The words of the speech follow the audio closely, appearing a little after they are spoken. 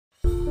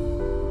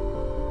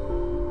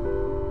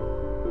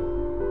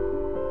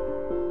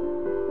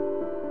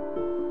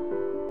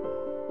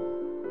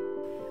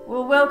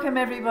welcome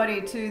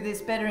everybody to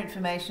this Better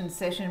Information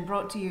session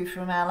brought to you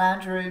from our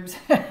lounge rooms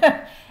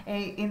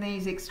in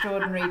these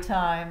extraordinary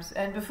times.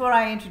 And before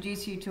I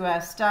introduce you to our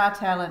star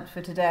talent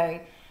for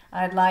today,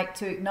 I'd like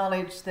to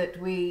acknowledge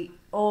that we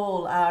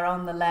all are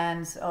on the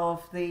lands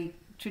of the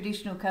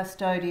traditional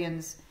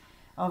custodians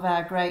of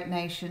our great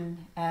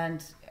nation,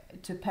 and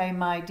to pay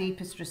my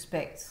deepest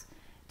respects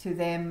to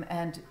them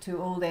and to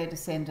all their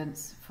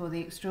descendants for the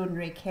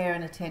extraordinary care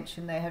and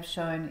attention they have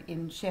shown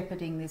in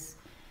shepherding this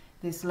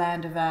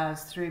land of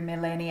ours through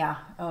millennia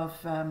of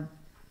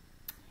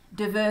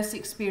diverse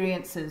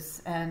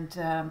experiences and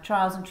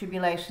trials and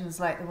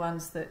tribulations like the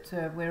ones that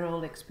we're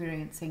all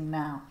experiencing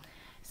now.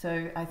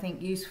 So I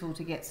think useful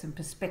to get some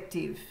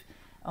perspective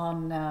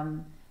on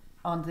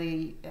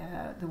the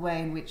way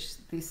in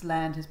which this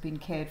land has been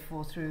cared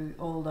for through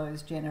all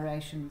those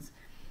generations.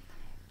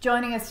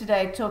 Joining us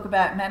today to talk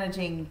about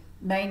managing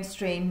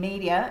mainstream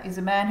media is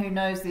a man who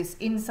knows this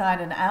inside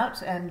and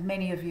out, and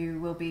many of you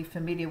will be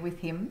familiar with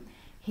him.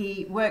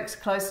 He works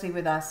closely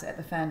with us at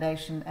the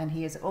Foundation, and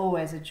he is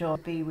always a joy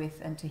to be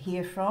with and to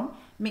hear from.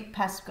 Mick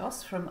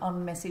Pascos from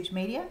On Message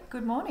Media.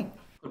 Good morning.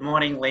 Good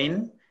morning,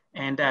 Lynn,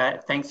 and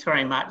thanks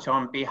very much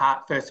on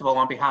behalf of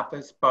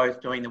us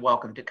both doing the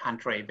Welcome to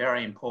Country.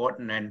 Very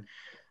important, and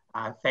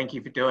thank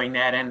you for doing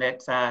that. And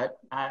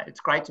it's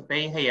great to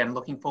be here and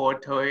looking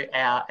forward to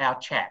our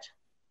chat.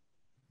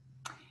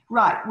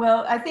 Right.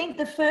 Well, I think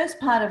the first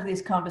part of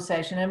this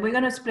conversation, and we're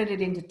going to split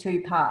it into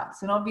two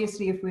parts. And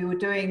obviously, if we were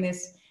doing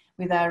this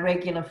with our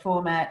regular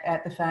format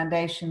at the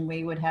Foundation,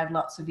 we would have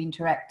lots of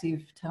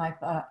interactive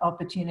type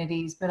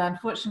opportunities. But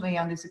unfortunately,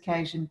 on this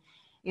occasion,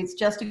 it's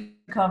just a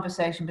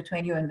conversation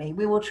between you and me.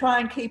 We will try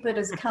and keep it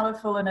as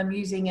colourful and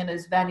amusing and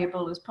as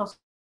valuable as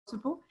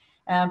possible.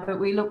 But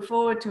we look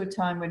forward to a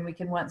time when we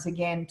can once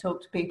again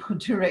talk to people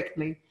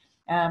directly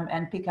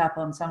and pick up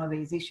on some of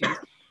these issues.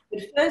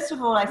 But first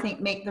of all, I think,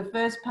 Mick, the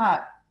first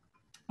part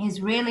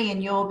is really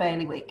in your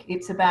bailiwick.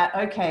 It's about,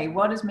 okay,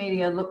 what does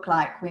media look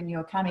like when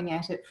you're coming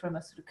at it from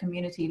a sort of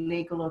community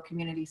legal or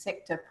community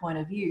sector point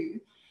of view?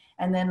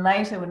 And then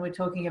later, when we're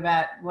talking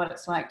about what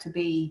it's like to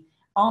be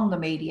on the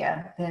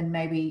media, then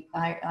maybe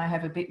I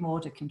have a bit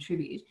more to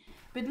contribute.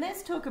 But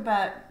let's talk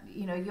about,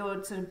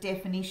 your sort of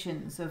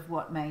definitions of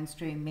what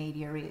mainstream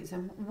media is,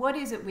 and what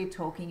is it we're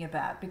talking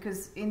about?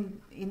 Because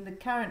in the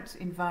current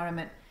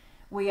environment,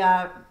 we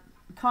are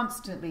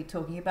constantly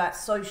talking about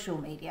social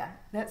media.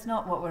 That's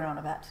not what we're on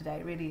about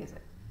today, really, is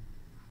it?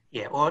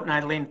 Yeah, well,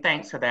 no, Lynn,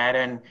 thanks for that.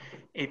 And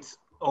it's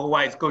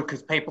always good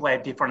because people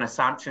have different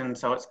assumptions.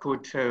 So it's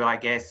good to, I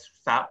guess,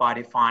 start by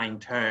defining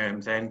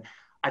terms. And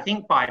I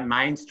think by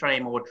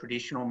mainstream or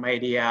traditional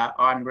media,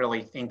 I'm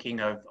really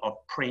thinking of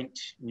print,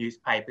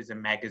 newspapers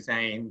and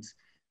magazines,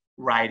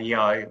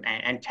 radio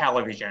and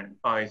television,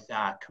 both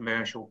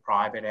commercial,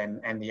 private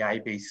and the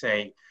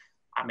ABC.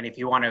 I mean, if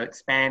you want to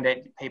expand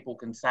it, people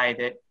can say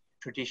that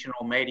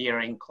traditional media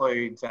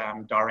includes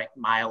direct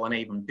mail and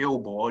even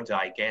billboards,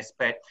 I guess,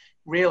 but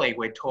really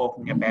we're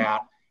talking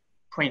about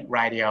print,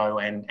 radio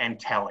and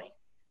telly.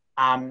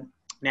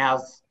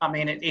 Now, I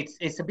mean,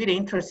 it's a bit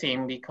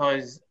interesting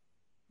because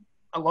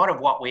a lot of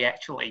what we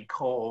actually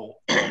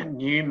call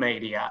new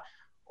media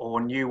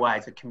or new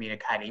ways of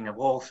communicating have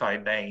also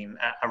been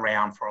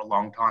around for a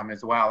long time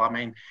as well. I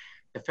mean,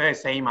 the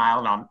first email,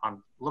 and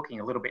I'm looking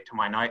a little bit to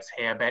my notes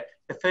here, but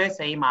the first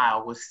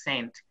email was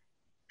sent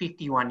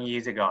 51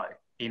 years ago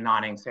in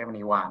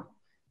 1971.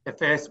 The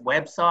first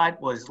website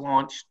was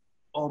launched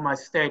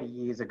almost 30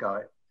 years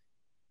ago.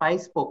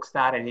 Facebook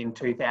started in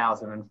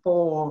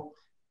 2004.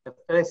 The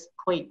first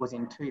tweet was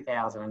in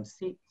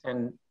 2006.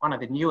 And one of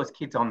the newest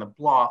kids on the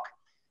block,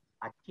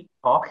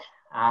 TikTok,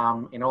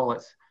 in all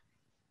its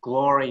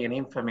glory and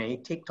infamy,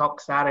 TikTok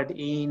started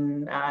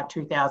in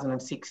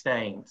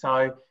 2016.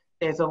 So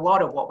there's a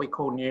lot of what we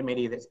call new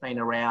media that's been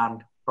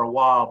around for a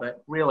while,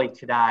 but really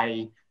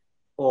today,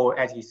 or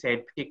as you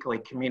said,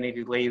 particularly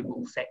community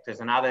legal sectors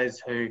and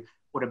others who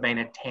would have been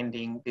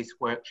attending this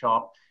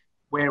workshop,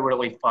 we're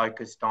really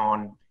focused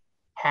on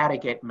how to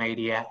get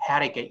media, how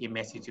to get your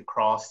message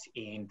across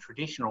in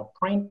traditional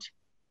print,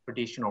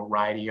 traditional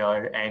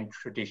radio and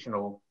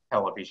traditional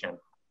television.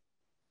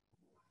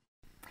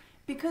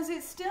 Because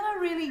it's still a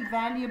really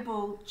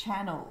valuable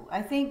channel.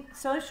 I think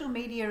social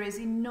media is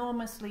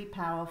enormously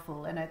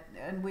powerful,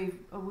 and we've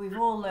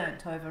all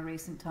learnt over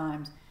recent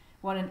times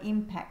what an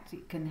impact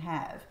it can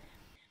have.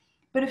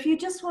 But if you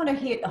just want to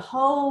hit a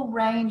whole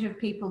range of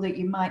people that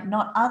you might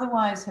not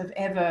otherwise have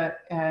ever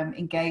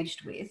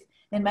engaged with,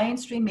 then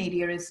mainstream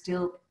media is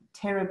still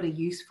terribly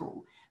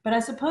useful. But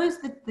I suppose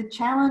that the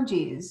challenge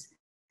is,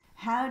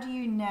 how do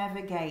you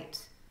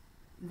navigate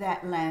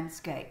that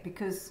landscape?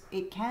 Because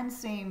it can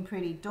seem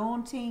pretty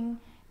daunting,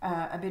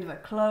 a bit of a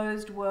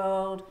closed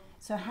world.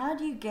 So how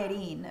do you get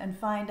in and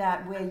find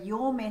out where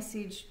your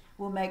message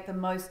will make the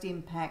most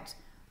impact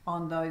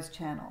on those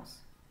channels?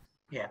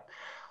 Yeah.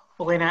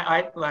 Well, Lynn,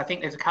 I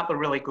think there's a couple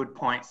of really good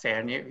points there.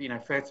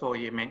 And, first of all,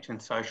 you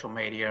mentioned social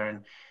media,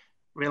 and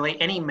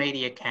really any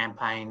media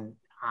campaign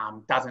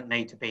doesn't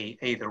need to be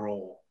either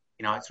or.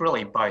 It's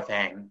really both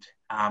and.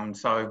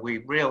 So we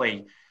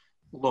really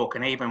look,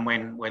 and even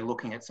when we're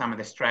looking at some of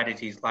the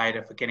strategies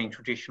later for getting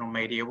traditional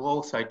media, we'll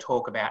also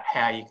talk about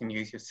how you can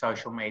use your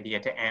social media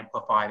to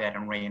amplify that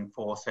and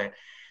reinforce it.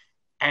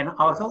 And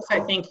I was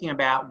also thinking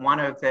about one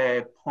of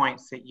the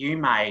points that you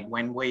made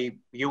when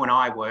you and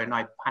I were,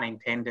 no pun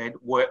intended,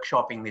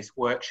 workshopping this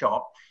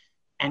workshop.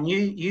 And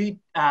you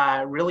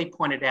really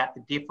pointed out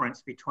the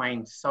difference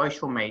between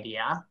social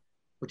media,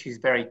 which is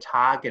very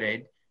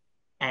targeted,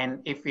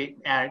 and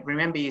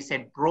remember you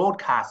said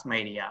broadcast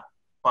media,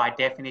 by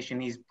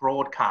definition, is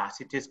broadcast.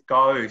 It just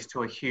goes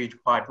to a huge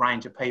wide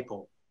range of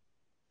people.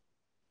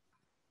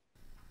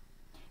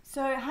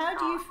 So how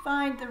do you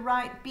find the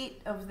right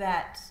bit of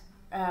that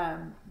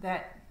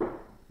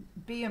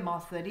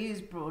behemoth that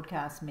is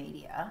broadcast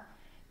media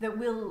that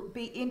will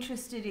be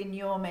interested in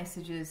your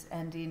messages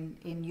and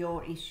in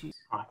your issues?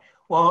 Right.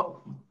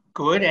 Well,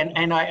 good.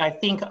 And I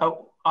think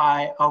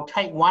I'll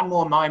take one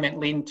more moment,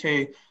 Lynn,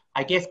 to,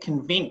 I guess,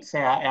 convince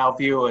our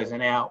viewers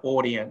and our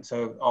audience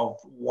of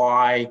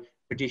why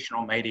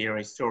traditional media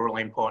is still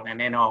really important. And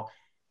then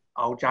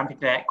I'll jump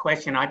into that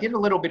question. I did a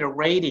little bit of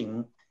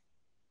reading,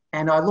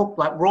 and I looked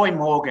like Roy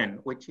Morgan,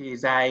 which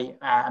is a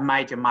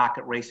major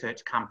market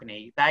research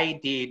company. They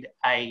did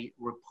a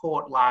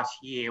report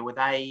last year where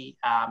they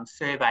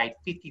surveyed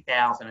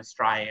 50,000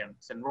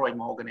 Australians, and Roy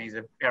Morgan is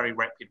a very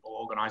reputable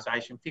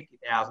organisation.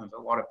 50,000 is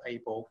a lot of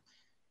people.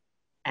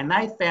 And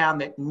they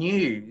found that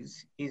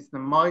news is the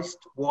most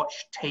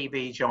watched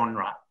TV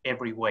genre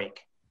every week.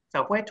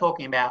 So if we're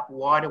talking about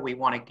why do we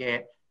want to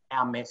get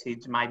our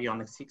message maybe on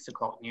the 6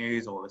 o'clock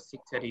news or the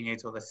 6:30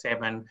 news or the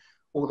 7,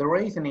 well, the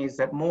reason is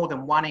that more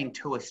than 1 in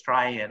 2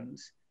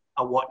 Australians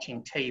are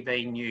watching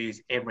TV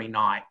news every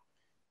night.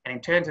 And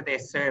in terms of their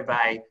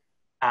survey,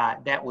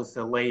 that was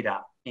the leader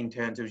in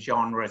terms of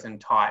genres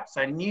and types.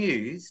 So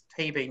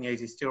TV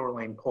news is still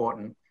really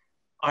important.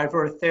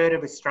 Over a third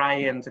of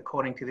Australians,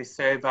 according to this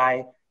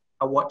survey,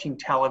 are watching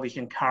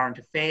television current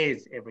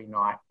affairs every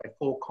night. The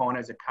 4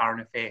 corners of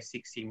current affairs,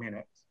 60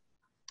 minutes.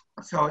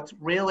 So it's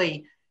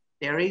really,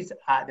 there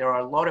are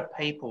a lot of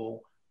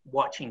people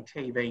watching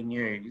TV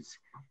news.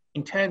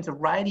 In terms of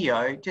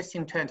radio, just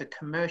in terms of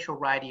commercial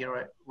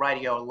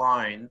radio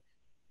alone,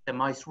 the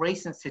most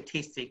recent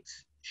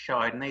statistics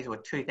showed, and these were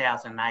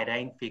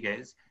 2018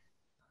 figures,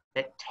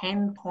 that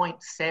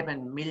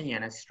 10.7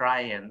 million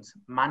Australians,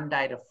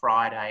 Monday to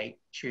Friday,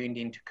 tuned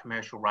into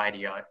commercial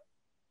radio.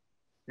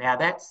 Now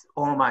that's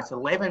almost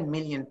 11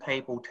 million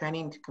people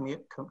tuning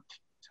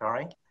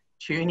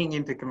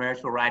into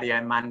commercial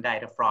radio Monday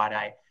to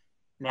Friday.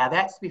 Now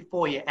that's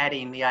before you add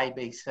in the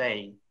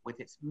ABC with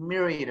its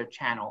myriad of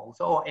channels,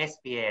 or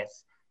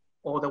SBS,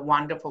 or the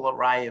wonderful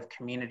array of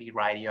community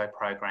radio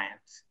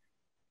programs.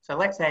 So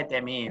let's add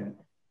them in.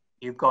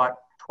 You've got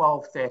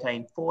 12,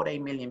 13,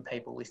 14 million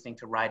people listening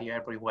to radio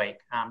every week.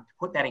 To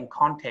put that in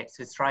context,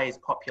 Australia's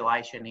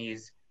population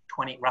is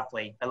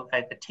roughly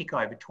a tick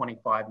over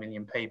 25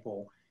 million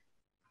people.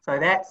 So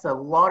that's a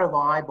lot of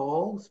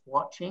eyeballs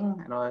watching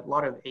and a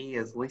lot of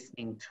ears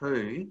listening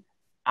to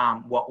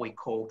what we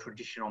call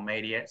traditional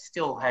media. It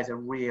still has a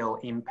real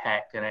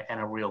impact and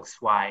a real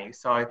sway.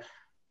 So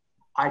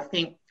I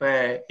think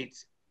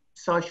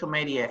social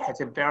media has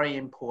a very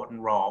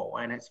important role,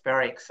 and it's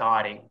very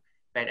exciting,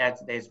 but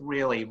there's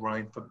really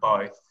room for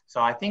both.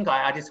 So I think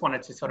I just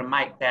wanted to sort of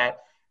make that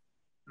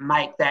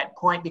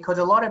point, because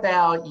a lot of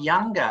our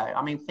younger,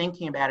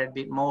 thinking about it a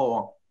bit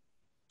more,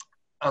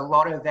 a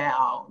lot of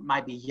our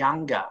maybe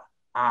younger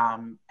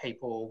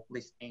people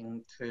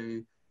listening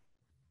to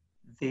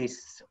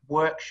this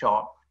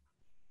workshop,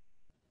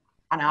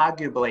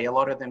 unarguably, a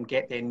lot of them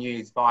get their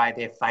news via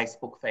their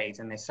Facebook feeds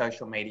and their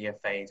social media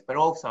feeds, but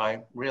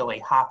also really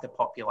half the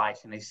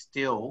population is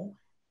still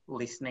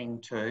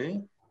listening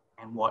to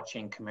and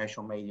watching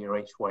commercial media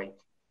each week.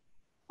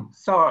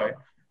 So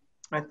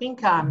I think,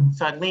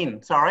 so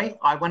Lynn, sorry,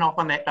 I went off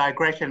on that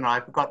digression and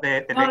I forgot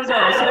the next one. So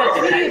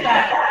it's really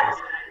about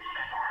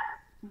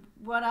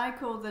what I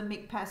call the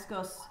Mick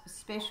Paskos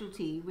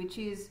specialty, which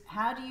is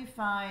how do you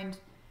find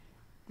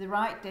the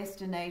right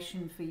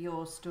destination for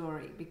your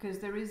story? Because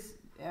there is,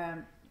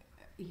 a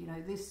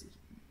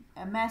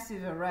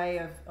massive array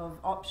of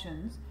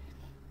options,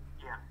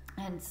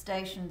 and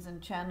stations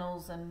and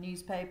channels and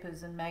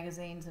newspapers and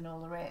magazines and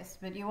all the rest.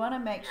 But you want to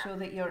make sure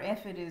that your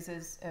effort is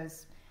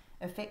as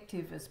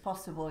effective as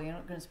possible. You're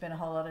not going to spend a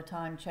whole lot of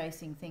time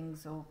chasing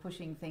things or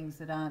pushing things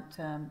that aren't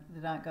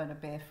going to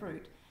bear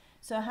fruit.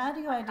 So how do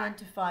you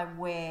identify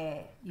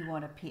where you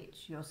want to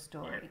pitch your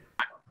story?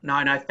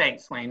 No,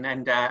 thanks, Lynn.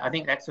 And I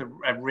think that's a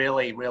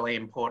really, really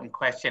important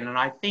question. And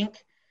I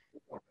think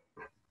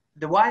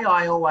the way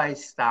I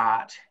always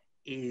start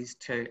is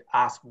to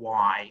ask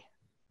why.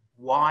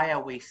 Why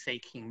are we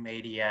seeking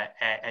media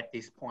at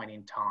this point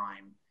in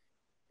time?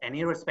 And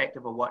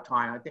irrespective of what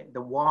time, I think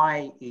the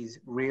why is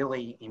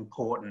really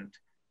important,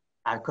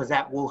 because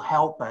that will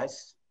help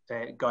us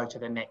to go to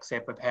the next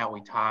step of how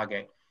we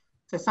target.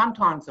 So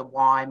sometimes the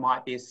why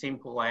might be as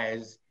simple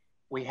as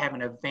we have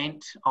an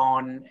event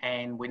on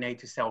and we need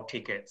to sell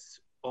tickets,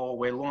 or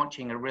we're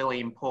launching a really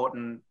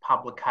important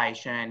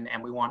publication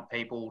and we want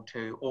people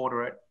to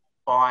order it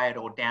buy it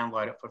or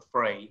download it for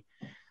free.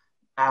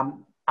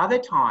 Other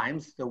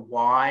times, the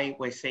why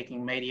we're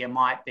seeking media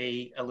might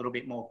be a little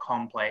bit more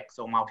complex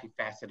or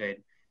multifaceted.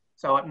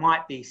 So it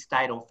might be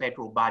state or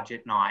federal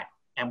budget night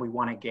and we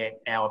want to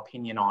get our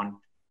opinion on.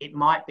 It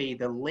might be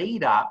the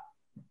lead up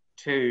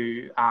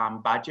to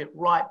budget,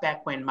 right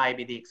back when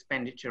maybe the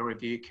Expenditure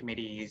Review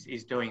Committee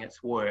is doing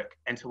its work.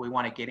 And so we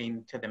want to get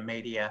into the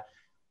media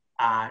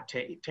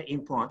to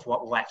influence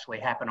what will actually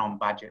happen on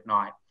budget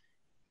night.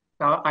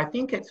 So I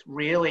think it's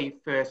really,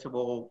 first of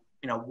all,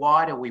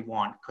 why do we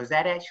want? Because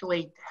that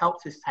actually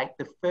helps us take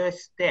the first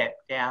step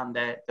down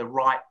the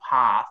right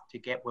path to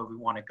get where we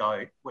want to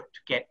go,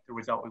 to get the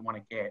result we want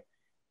to get.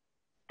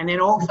 And then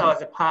also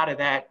as a part of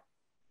that,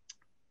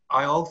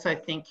 I also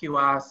think you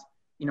ask,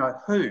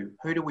 who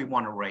do we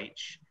want to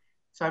reach?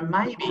 So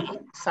maybe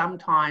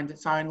sometimes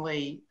it's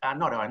only,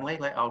 not only,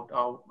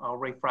 I'll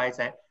rephrase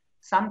that.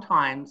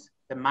 Sometimes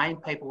the main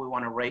people we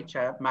want to reach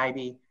are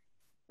maybe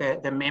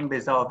the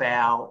members of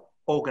our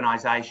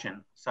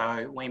organisation.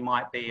 So we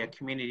might be a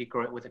community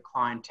group with a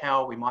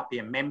clientele, we might be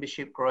a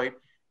membership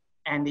group,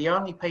 and the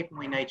only people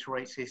we need to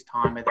reach this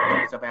time are the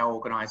members of our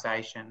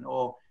organisation.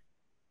 Or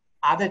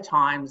other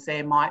times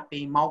there might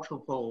be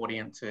multiple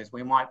audiences.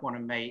 We might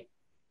want to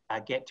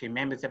get to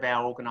members of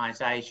our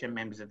organisation,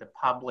 members of the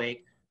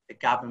public, the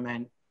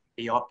government,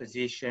 the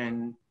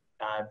opposition,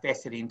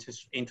 vested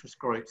interest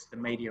groups, the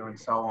media, and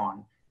so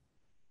on.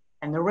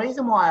 And the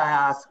reason why I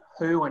ask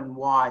who and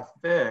why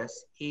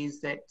first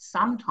is that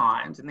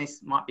sometimes, and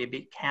this might be a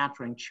bit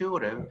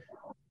counterintuitive,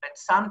 but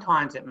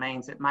sometimes it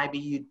means that maybe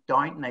you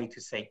don't need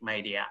to seek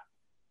media.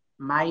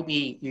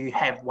 Maybe you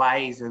have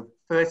ways of,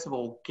 first of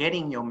all,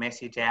 getting your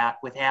message out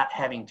without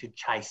having to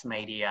chase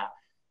media.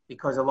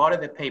 Because a lot of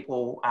the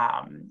people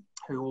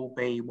who will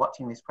be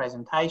watching this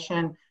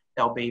presentation,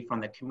 they'll be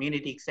from the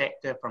community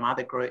sector, from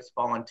other groups,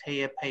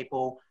 volunteer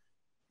people,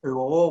 who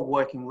are all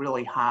working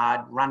really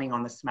hard, running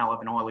on the smell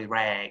of an oily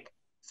rag.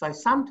 So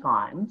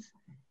sometimes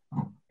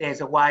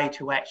there's a way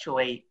to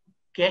actually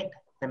get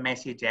the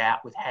message out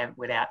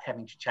without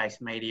having to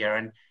chase media.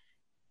 And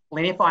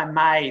Lynn, if I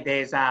may,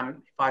 there's,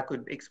 if I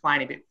could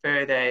explain a bit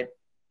further,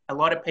 a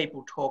lot of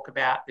people talk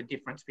about the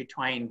difference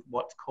between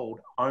what's called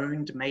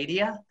owned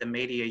media, the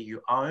media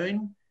you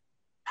own,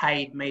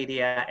 paid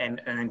media,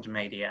 and earned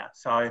media.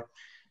 So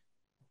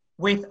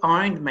with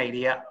owned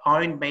media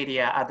are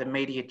the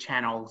media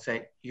channels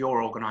that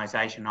your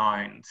organisation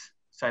owns.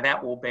 So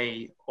that will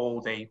be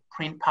all the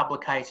print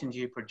publications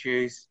you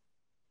produce,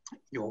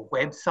 your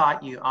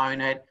website, you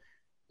own it,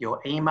 your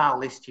email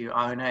list, you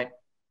own it,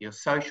 your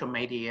social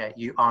media,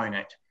 you own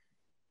it.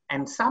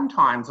 And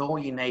sometimes all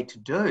you need to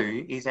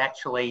do is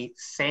actually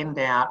send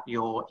out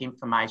your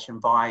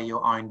information via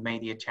your own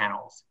media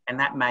channels. And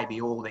that may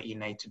be all that you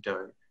need to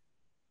do.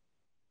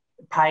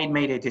 Paid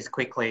media, just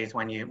quickly, is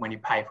when you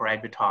pay for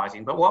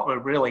advertising. But what we're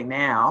really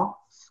now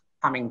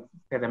coming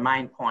to the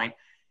main point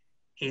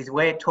is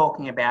we're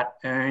talking about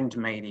earned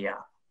media.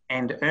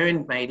 And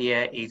earned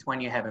media is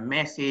when you have a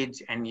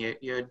message and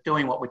you're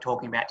doing what we're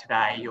talking about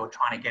today. You're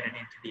trying to get it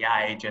into the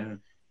Age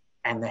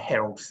and the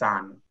Herald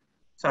Sun.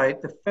 So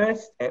the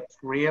first steps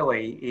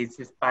really is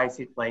just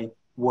basically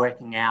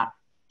working out,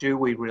 do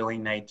we really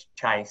need to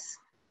chase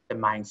the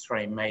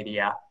mainstream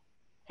media?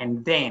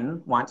 And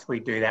then once we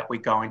do that, we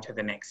go into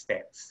the next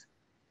steps.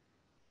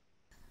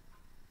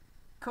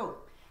 Cool.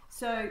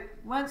 So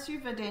once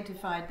you've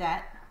identified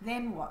that,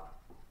 then what?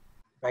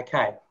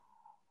 Okay.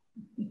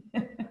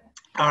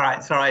 All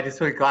right. Sorry, I just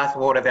took a glass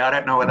of water there. I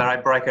don't know whether I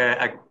broke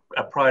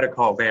a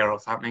protocol there or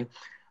something.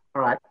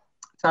 All right.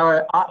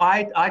 So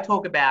I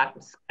talk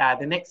about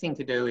the next thing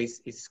to do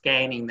is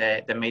scanning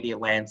the media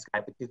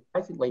landscape, which is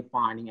basically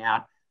finding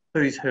out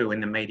who's who in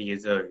the media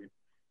zoo.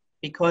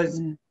 Because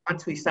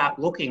once we start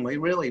looking, we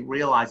really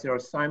realise there are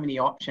so many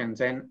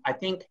options. And I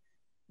think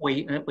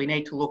we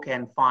need to look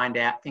and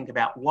think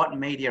about what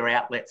media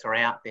outlets are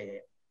out there.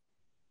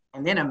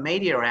 And then a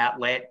media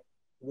outlet,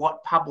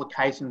 what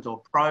publications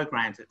or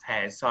programs it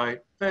has. So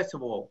first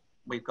of all,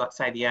 we've got,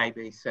 say, the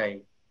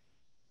ABC,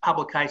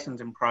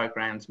 publications and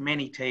programs,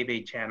 many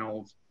TV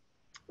channels,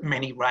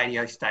 many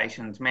radio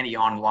stations, many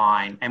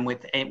online, and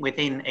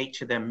within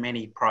each of them,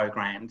 many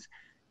programs.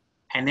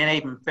 And then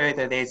even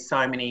further, there's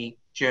so many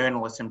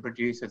journalists and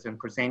producers and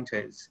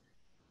presenters.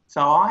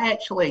 So I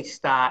actually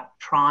start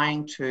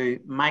trying to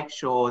make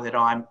sure that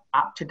I'm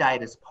up to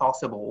date as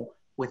possible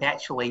with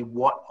actually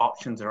what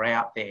options are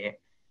out there.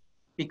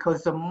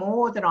 Because the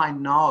more that I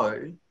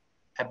know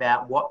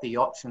about what the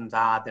options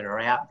are that are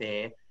out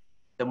there,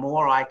 the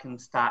more I can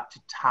start to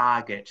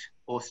target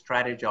or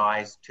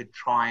strategize to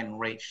try and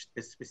reach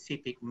the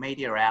specific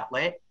media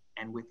outlet,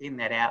 and within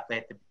that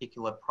outlet, the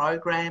particular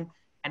program,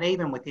 and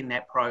even within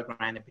that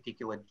program, the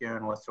particular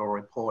journalist or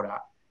reporter.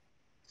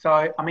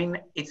 So, I mean,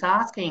 it's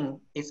asking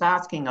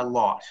a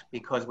lot,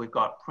 because we've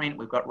got print,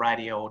 we've got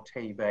radio or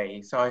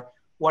TV. So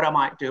what I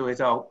might do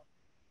is I'll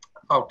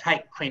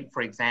take print,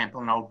 for example,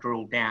 and I'll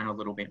drill down a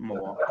little bit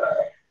more.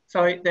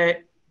 So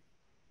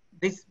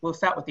we'll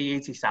start with the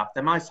easy stuff.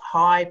 The most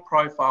high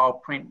profile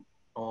print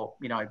or,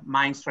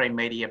 mainstream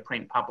media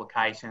print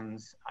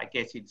publications, I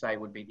guess you'd say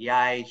would be The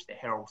Age, the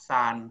Herald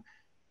Sun,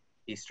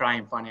 the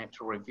Australian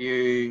Financial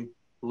Review,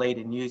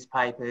 leader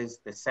newspapers,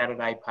 the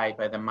Saturday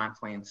paper, the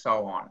monthly, and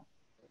so on.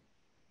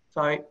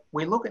 So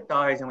we look at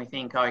those and we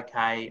think,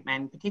 okay,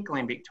 and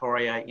particularly in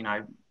Victoria,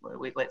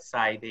 let's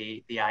say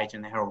the Age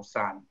and the Herald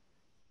Sun.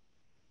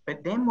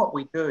 But then what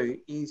we do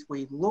is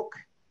we look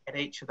at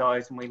each of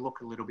those and we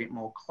look a little bit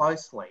more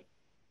closely.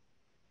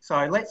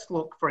 So let's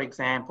look, for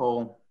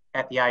example,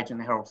 at the Age and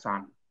the Herald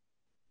Sun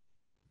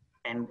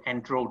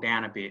and drill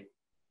down a bit.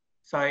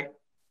 So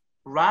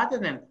rather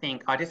than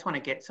think, I just want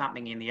to get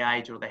something in the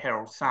Age or the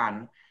Herald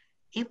Sun,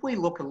 if we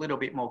look a little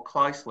bit more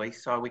closely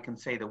so we can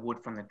see the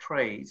wood from the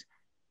trees,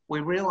 we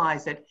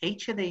realise that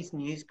each of these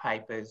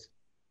newspapers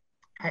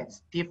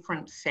has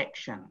different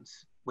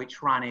sections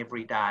which run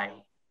every day,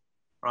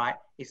 right?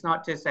 It's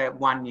not just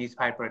one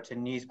newspaper, it's a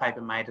newspaper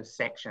made of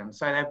sections.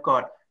 So they've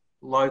got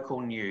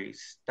local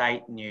news,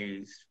 state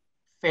news,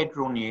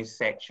 federal news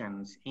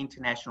sections,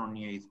 international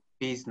news,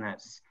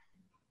 business,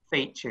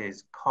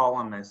 features,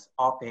 columnists,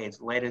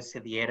 op-eds, letters to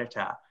the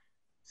editor.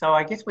 So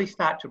I guess we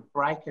start to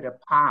break it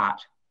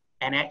apart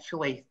and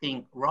actually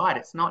think, right,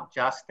 it's not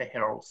just the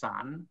Herald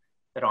Sun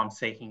that I'm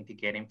seeking to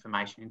get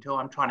information into.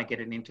 I'm trying to get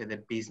it into the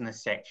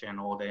business section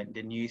or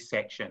the news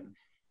section.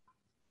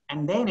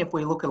 And then if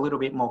we look a little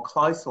bit more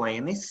closely,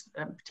 and this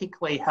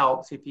particularly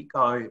helps if you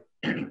go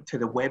to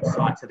the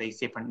websites of these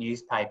different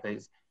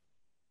newspapers,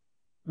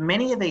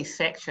 many of these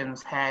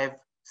sections have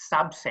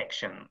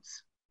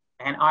subsections.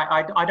 And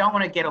I don't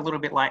want to get a little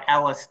bit like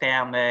Alice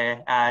down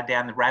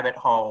the rabbit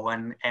hole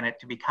and it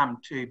to become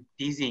too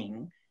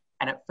dizzying.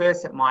 And at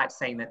first it might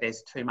seem that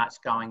there's too much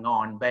going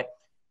on, but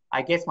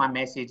I guess my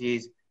message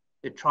is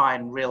to try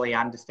and really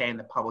understand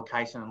the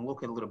publication and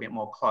look a little bit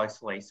more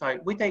closely. So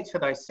with each of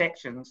those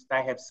sections,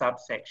 they have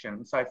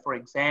subsections. So for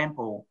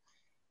example,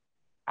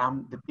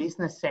 the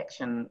business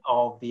section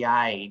of The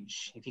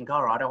Age, you think,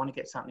 all right, I want to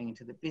get something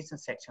into the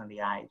business section of The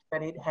Age,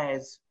 but it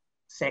has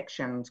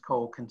sections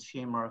called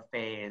consumer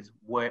affairs,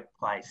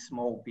 workplace,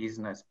 small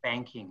business,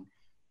 banking.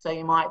 So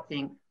you might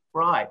think,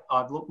 right,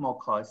 I've looked more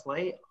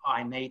closely,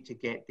 I need to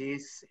get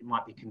this. It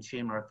might be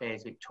Consumer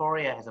Affairs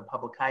Victoria has a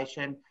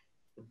publication.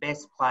 The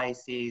best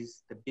place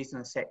is the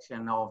business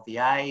section of The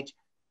Age,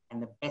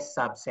 and the best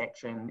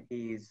subsection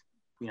is,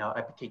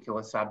 a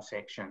particular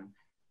subsection.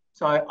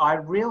 So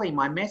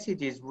my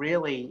message is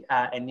really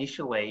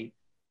initially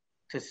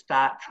to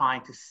start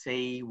trying to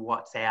see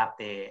what's out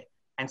there.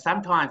 And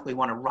sometimes we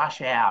want to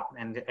rush out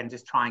and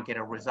just try and get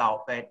a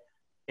result, but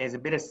there's a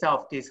bit of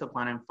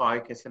self-discipline and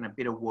focus and a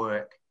bit of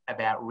work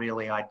about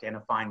really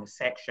identifying the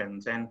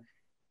sections. And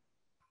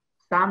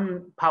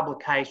some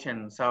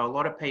publications, so a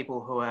lot of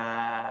people who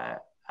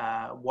are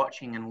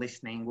watching and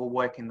listening will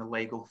work in the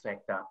legal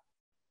sector.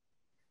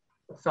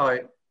 So,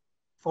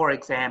 for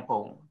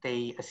example,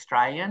 the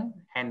Australian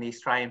and the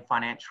Australian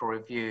Financial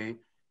Review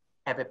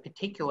have a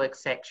particular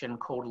section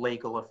called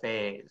Legal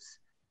Affairs.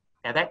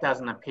 Now that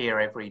doesn't appear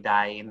every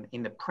day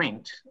in the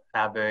print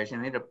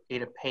version,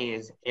 it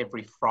appears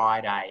every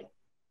Friday.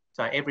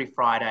 So every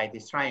Friday, the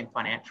Australian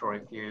Financial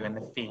Review and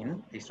the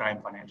FIN, the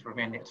Australian Financial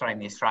Review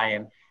and the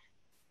Australian,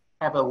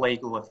 have a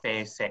legal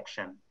affairs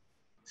section.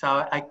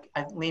 So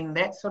Lynn,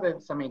 that's sort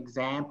of some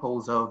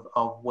examples of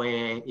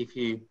where if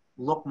you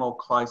look more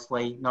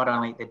closely, not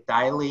only at the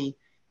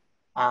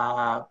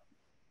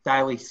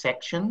daily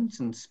sections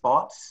and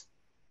spots,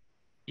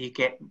 you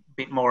get a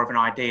bit more of an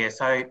idea.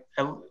 So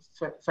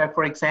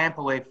for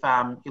example, if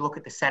you look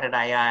at the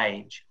Saturday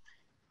Age,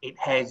 it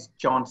has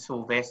John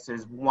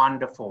Sylvester's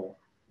wonderful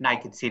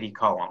Naked City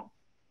column,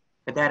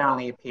 but that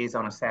only appears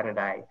on a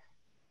Saturday.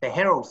 The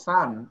Herald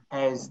Sun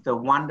has the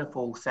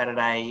wonderful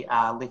Saturday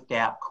lift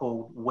out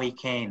called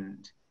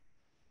Weekend.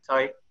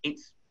 So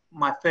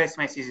my first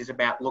message is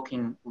about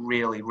looking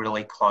really,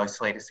 really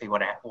closely to see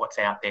what's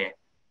out there.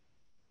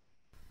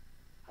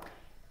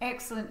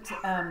 Excellent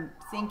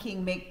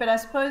thinking, Mick. But I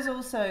suppose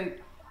also,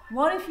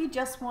 what if you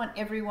just want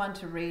everyone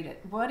to read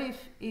it? What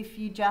if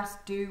you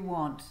just do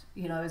want,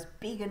 as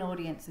big an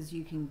audience as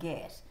you can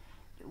get?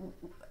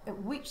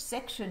 Which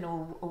section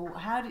or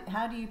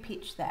how do you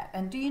pitch that?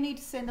 And do you need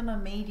to send them a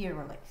media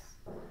release?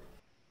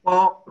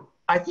 Well,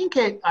 I think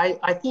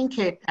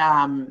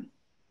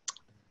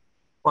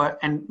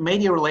and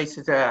media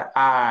releases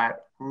are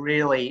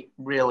really,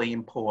 really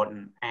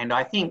important. And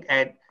I think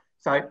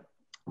so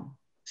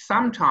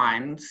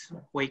sometimes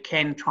we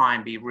can try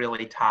and be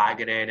really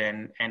targeted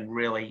and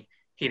really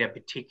hit a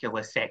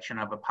particular section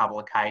of a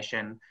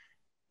publication.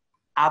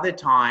 Other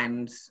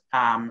times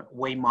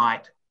we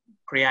might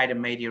create a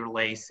media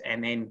release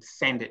and then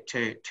send it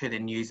to the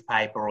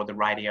newspaper or the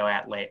radio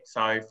outlet.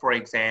 So for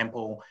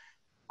example,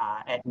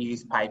 at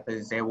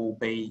newspapers, there will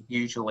be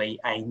usually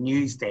a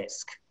news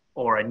desk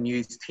or a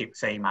news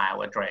tips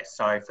email address.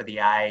 So for The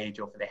Age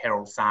or for the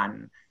Herald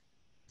Sun.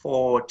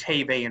 For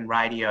TV and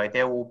radio,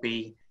 there will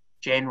be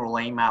general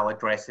email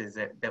addresses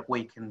that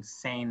we can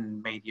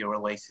send media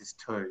releases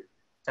to.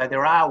 So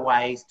there are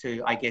ways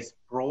to, I guess,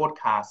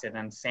 broadcast it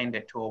and send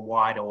it to a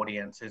wide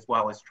audience, as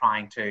well as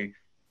trying to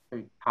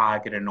to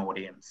target an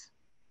audience.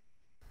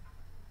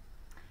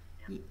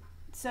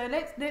 So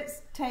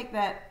let's take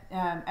that,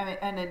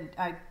 and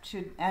I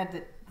should add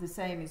that the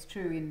same is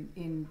true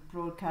in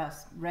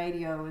broadcast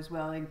radio as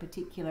well, in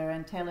particular,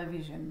 and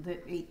television,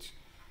 that each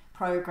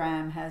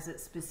program has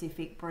its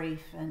specific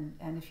brief, and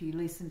if you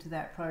listen to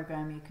that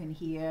program, you can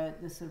hear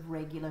the sort of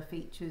regular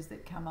features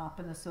that come up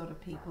and the sort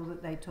of people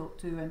that they talk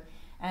to,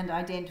 and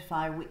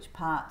identify which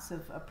parts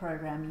of a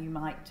program you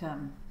might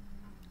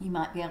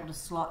be able to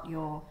slot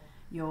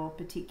your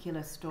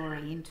particular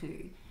story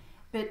into.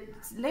 But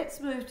let's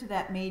move to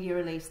that media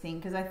release thing,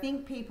 because I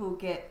think people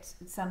get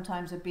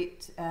sometimes a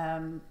bit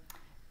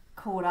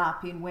caught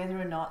up in whether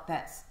or not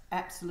that's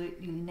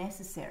absolutely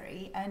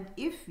necessary, and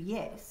if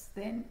yes,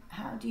 then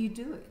how do you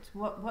do it?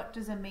 What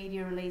does a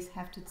media release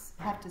have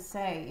to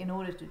say in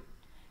order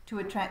to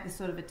attract the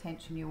sort of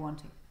attention you're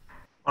wanting?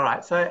 All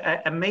right, so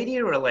a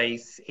media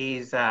release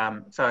is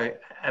like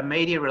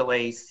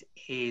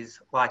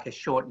a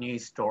short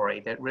news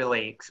story that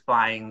really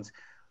explains,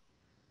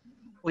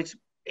 which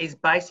is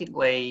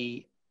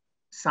basically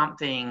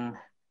something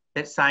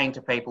that's saying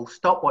to people,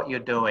 stop what you're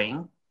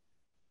doing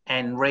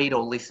and read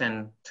or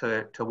listen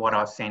to what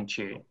I've sent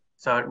you.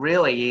 So it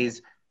really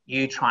is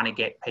you trying to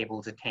get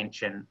people's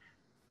attention.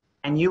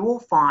 And you will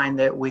find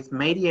that with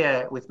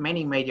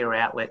many media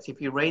outlets,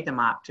 if you read them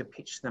up to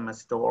pitch them a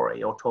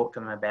story or talk to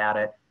them about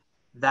it,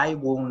 they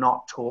will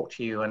not talk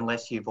to you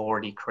unless you've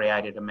already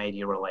created a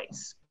media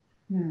release.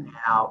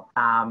 Now,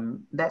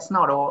 that's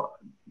not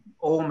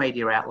all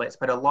media outlets,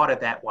 but a lot of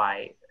that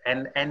way.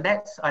 And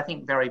that's, I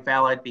think, very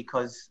valid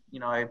because,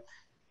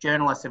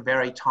 journalists are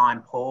very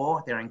time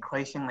poor. They're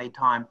increasingly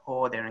time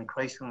poor. They're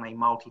increasingly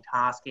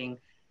multitasking.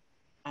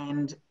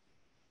 And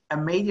a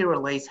media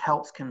release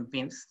helps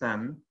convince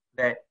them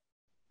that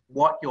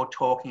what you're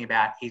talking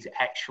about is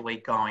actually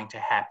going to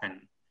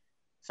happen.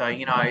 So,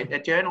 a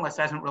journalist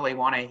doesn't really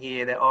want to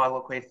hear that, oh,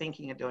 look, we're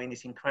thinking of doing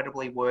this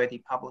incredibly worthy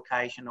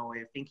publication, or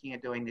we're thinking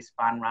of doing this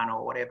fun run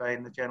or whatever.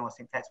 And the journalist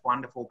thinks that's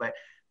wonderful, but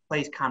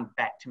please come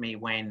back to me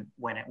when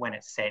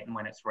it's set and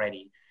when it's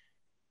ready.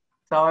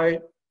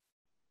 So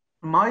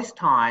most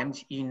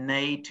times you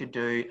need to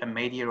do a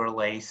media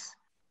release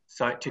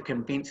to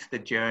convince the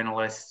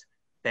journalist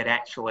that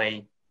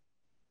actually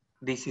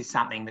this is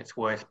something that's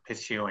worth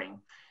pursuing.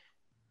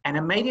 And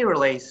a media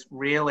release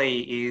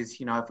really is,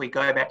 if we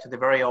go back to the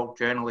very old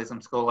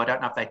journalism school, I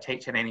don't know if they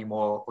teach it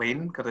anymore,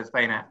 Lynn, because it's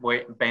been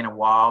a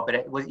while, but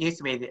it used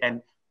to be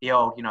the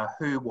old,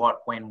 who,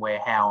 what, when, where,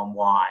 how, and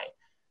why.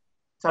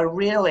 So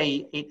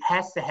really, it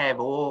has to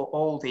have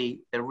all the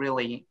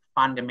really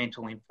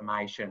fundamental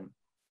information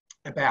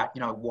about,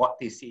 what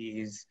this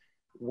is,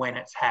 when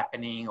it's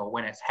happening or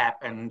when it's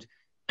happened,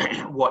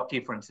 what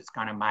difference it's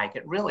going to make.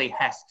 It really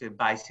has to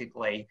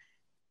basically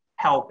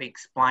help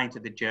explain to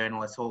the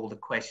journalist all the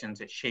questions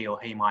that she or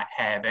he might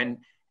have. And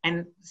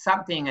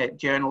something at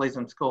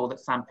journalism school that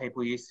some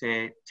people used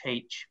to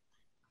teach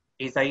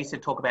is they used to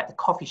talk about the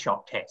coffee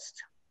shop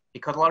test,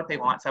 because a lot of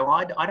people might say,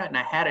 well, I don't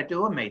know how to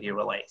do a media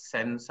release.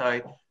 And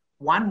so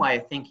one way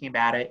of thinking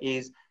about it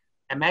is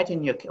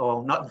imagine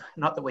not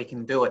that we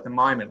can do it at the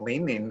moment,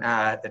 Lynn, in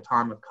the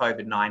time of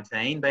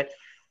COVID-19, but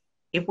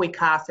if we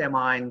cast our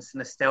minds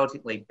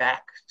nostalgically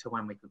back to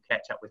when we could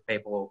catch up with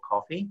people or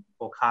coffee,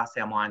 or cast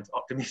our minds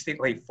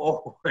optimistically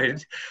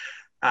forward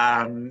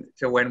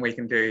to when we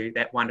can do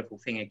that wonderful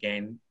thing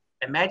again,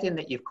 imagine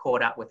that you've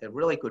caught up with a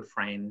really good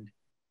friend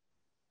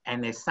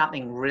and there's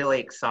something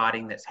really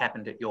exciting that's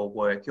happened at your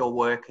work. Your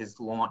work has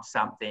launched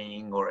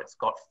something, or it's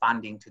got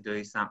funding to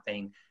do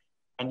something,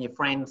 and your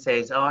friend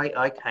says, oh,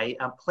 okay,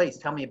 please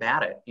tell me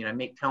about it.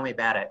 Mick, tell me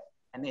about it.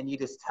 And then you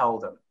just tell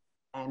them.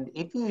 And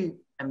if you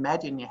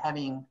imagine you're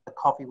having a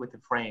coffee with a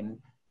friend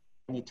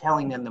and you're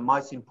telling them the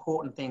most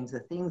important things,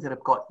 the things that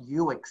have got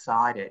you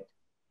excited,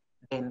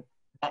 then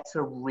that's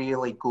a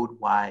really good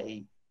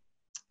way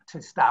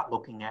to start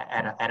looking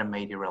at a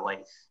media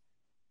release.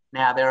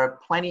 Now, there are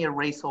plenty of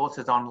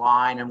resources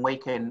online, and we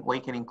can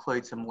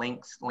include some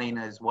links, Lynn,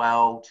 as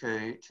well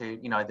to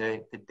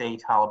the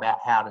detail about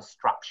how to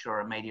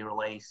structure a media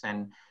release,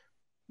 and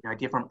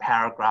different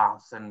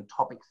paragraphs and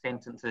topic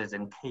sentences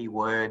and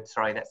keywords.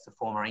 Sorry, that's the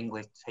former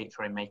English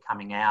teacher in me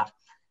coming out.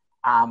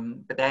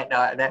 But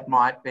that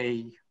might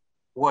be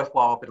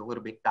worthwhile, but a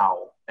little bit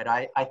dull. But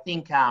I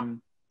think,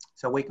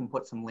 so we can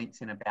put some links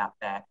in about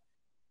that.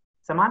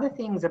 Some other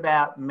things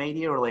about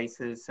media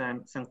releases,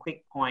 some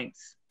quick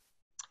points.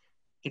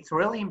 It's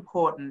really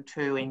important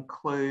to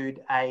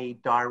include a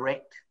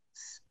direct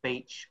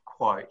speech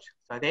quote.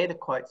 So they're the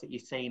quotes that you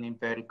see in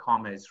inverted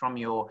commas from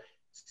your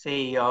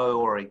CEO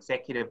or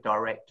executive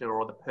director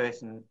or the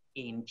person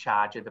in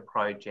charge of the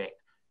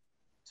project.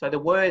 So the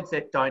words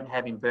that don't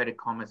have inverted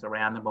commas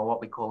around them are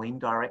what we call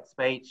indirect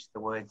speech,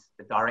 the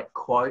direct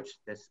quote,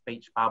 the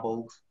speech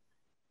bubbles.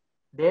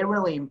 They're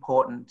really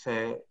important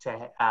to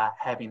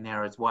have in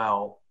there as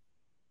well.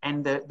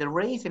 And the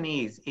reason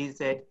is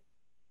that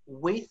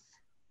with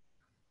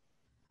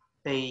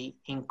the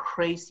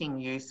increasing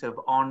use of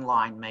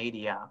online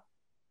media,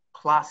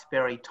 plus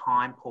very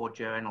time poor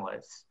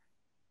journalists,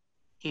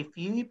 if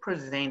you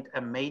present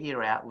a media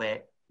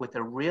outlet with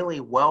a really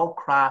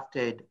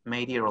well-crafted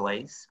media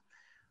release,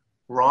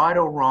 right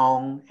or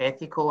wrong,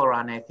 ethical or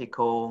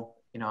unethical,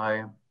 you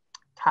know,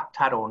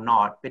 tut or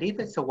not, but if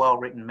it's a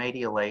well-written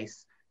media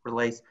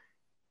release,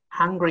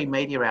 hungry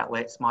media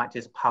outlets might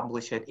just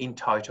publish it in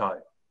toto,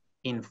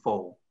 in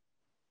full.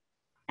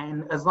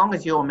 And as long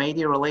as your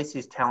media release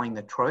is telling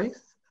the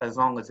truth, as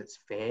long as it's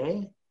fair,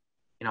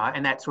 you know,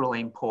 and that's really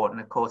important.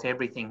 Of course,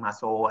 everything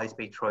must always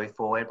be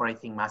truthful.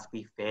 Everything must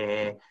be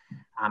fair.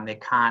 There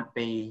can't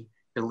be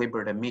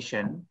deliberate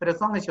omission. But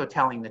as long as you're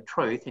telling the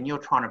truth and you're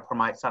trying to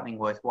promote something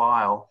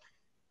worthwhile,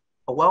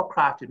 a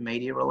well-crafted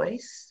media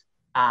release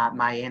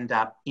may end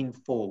up in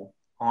full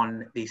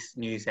on this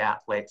news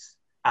outlet's,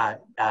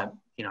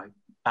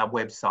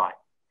 website.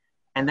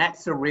 And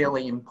that's a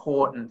really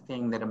important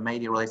thing that a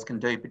media release can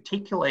do,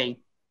 particularly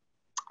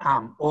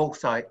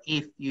also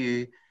if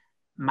you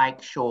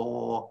make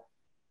sure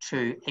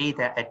to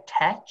either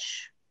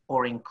attach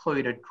or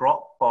include a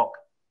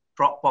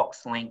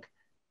Dropbox link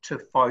to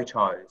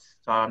photos.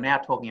 So I'm now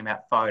talking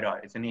about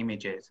photos and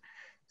images.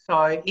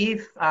 So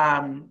if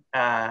Jo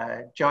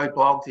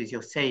Bloggs is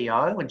your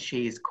CEO and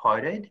she is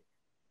quoted,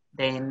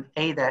 then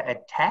either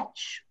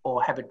attach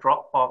or have a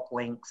Dropbox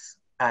link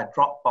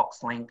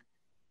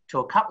to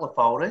a couple of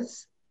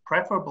folders,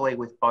 preferably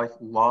with both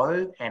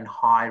low and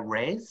high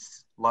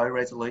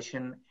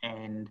resolution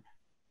and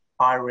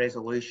high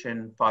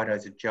resolution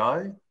photos of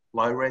Jo,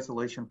 low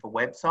resolution for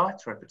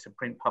websites, or if it's a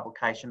print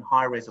publication,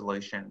 high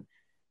resolution.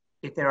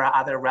 If there are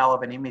other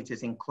relevant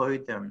images,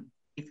 include them.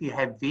 If you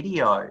have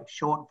video,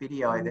 short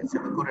video that's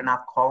of a good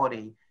enough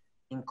quality,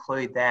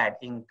 include that.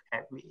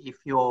 If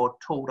you're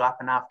tooled up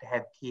enough to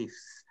have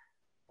GIFs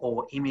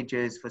or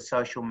images for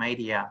social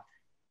media,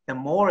 the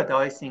more of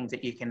those things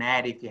that you can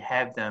add if you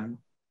have them,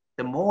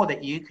 the more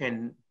that you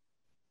can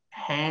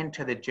hand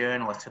to the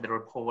journalist, to the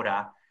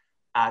reporter,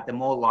 the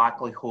more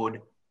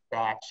likelihood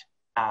that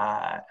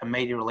a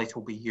media release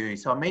will be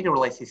used. So a media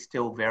release is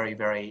still very,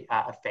 very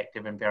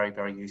effective and very,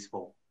 very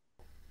useful.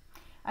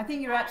 I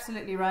think you're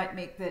absolutely right,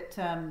 Mick,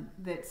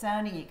 that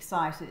sounding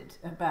excited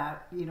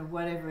about, you know,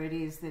 whatever it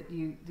is that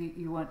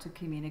you want to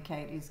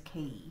communicate is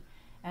key,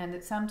 and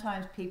that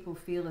sometimes people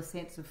feel a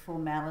sense of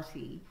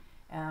formality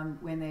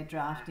when they're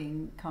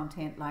drafting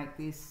content like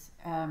this,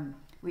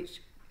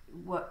 which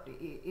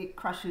it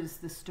crushes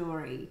the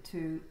story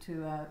to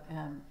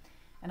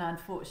an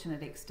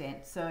unfortunate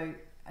extent. So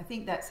I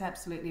think that's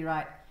absolutely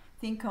right.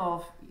 Think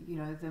of, you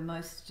know, the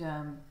most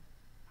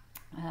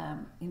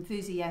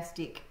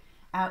enthusiastic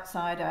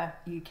outsider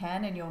you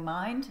can in your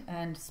mind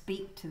and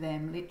speak to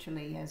them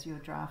literally as you're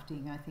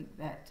drafting. I think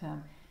that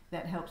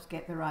that helps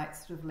get the right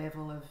sort of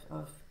level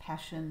of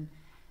passion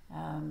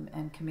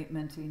and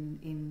commitment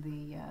in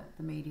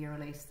the media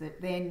release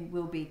that then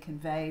will be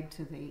conveyed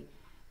to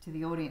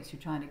the audience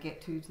you're trying to get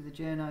to the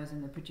journos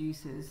and the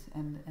producers,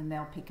 and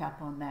they'll pick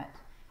up on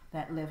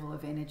that level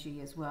of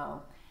energy as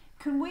well.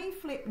 Can we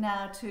flip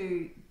now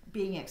to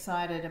being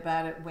excited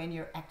about it when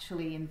you're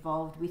actually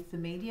involved with the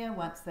media,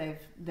 once they've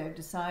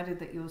decided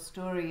that your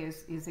story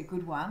is a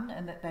good one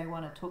and that they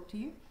want to talk to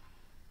you?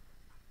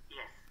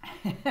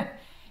 Yes.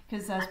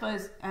 Because I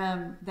suppose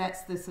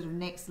that's the sort of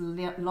next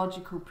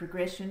logical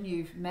progression.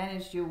 You've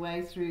managed your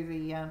way through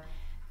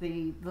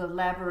the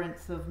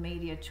labyrinth of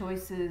media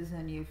choices,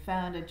 and you've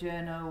found a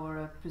journo or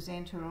a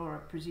presenter or a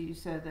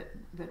producer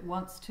that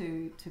wants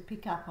to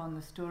pick up on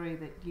the story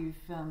that you've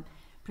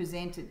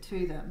presented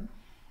to them,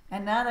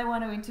 and now they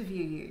want to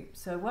interview you.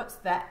 So what's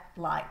that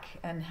like,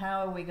 and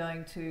how are we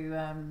going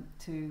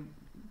to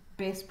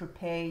best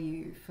prepare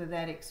you for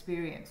that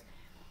experience?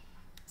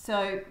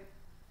 So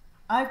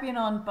I've been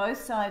on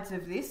both sides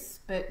of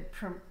this, but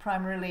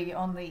primarily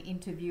on the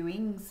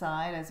interviewing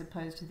side as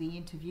opposed to the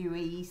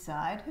interviewee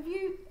side.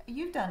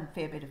 You've done a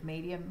fair bit of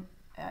media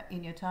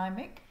in your time,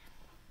 Mick?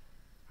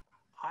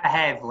 I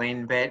have,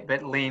 Lynn,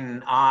 but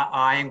Lynn,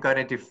 I am going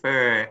to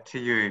defer to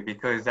you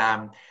because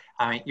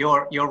I mean,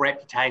 your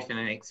reputation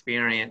and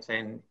experience,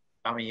 and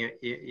I mean,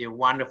 your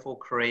wonderful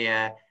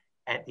career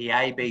at the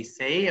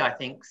ABC, I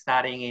think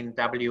starting in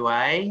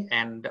WA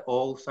and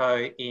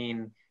also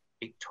in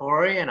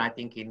Victoria, and I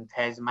think in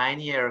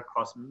Tasmania,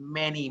 across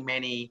many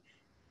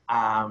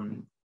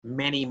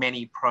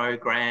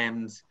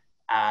programs,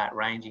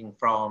 ranging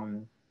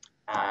from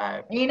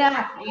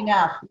enough.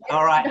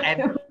 All right,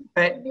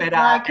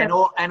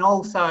 and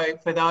also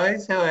for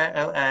those who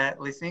are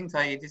listening, so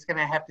you're just going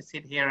to have to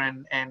sit here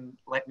and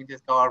let me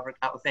just go over a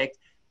couple of things.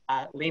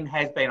 Lynn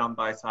has been on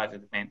both sides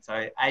of the fence,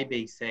 so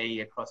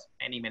ABC across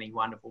many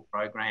wonderful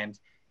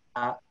programs,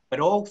 but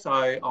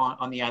also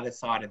on the other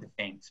side of the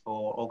fence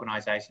for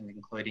organisations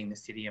including the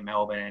City of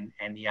Melbourne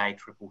and the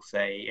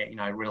ACCC, you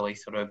know, really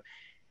sort of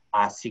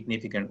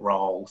significant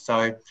role.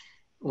 So,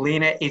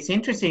 Lynn, it's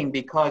interesting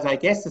because I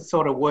guess the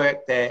sort of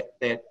work that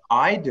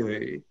I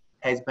do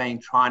has been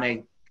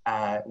trying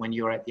to, when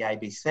you're at the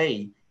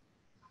ABC,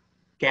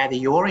 gather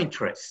your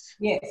interest.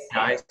 Yes. You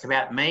know, it's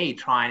about me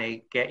trying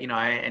to get, you know,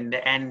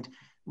 and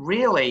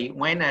really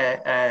when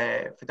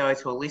for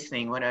those who are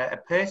listening, when a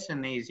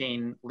person is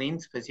in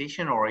Lynn's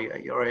position or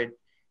you're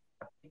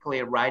particularly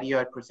a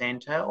radio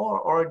presenter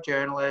or a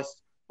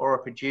journalist or a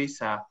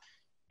producer,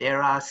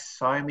 there are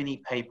so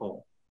many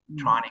people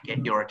trying to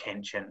get your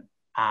attention.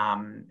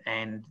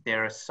 And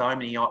there are so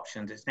many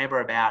options. It's never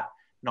about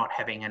not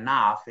having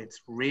enough.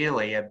 It's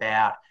really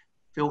about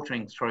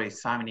filtering through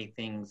so many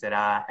things that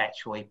are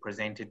actually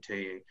presented to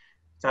you.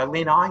 So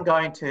Lynn, I'm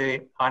going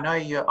to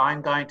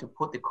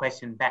put the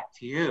question back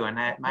to you, and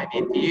maybe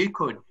if you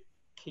could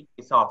kick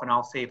this off, and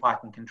I'll see if I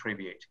can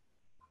contribute.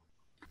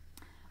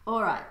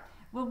 All right.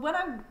 Well, what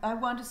I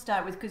want to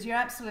start with, because you're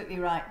absolutely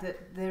right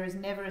that there is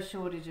never a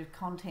shortage of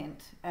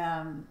content.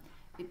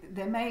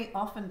 There may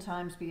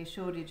oftentimes be a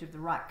shortage of the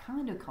right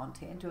kind of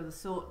content or the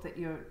sort that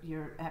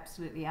you're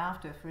absolutely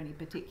after for any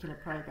particular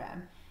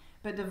program,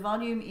 but the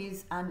volume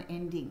is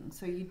unending.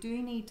 So you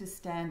do need to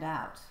stand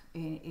out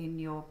in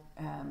your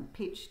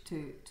pitch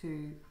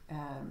to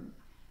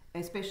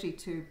especially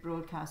to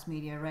broadcast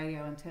media,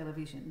 radio and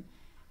television,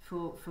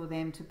 for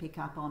them to pick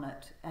up on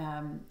it.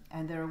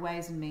 And there are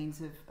ways and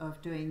means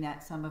of doing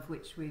that, some of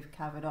which we've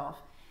covered off.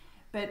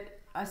 But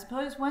I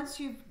suppose once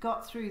you've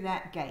got through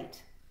that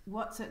gate,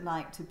 what's it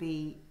like to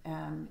be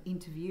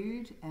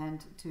interviewed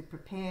and to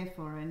prepare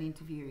for an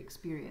interview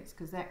experience?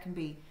 Because that can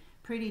be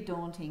pretty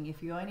daunting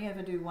if you only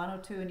ever do one or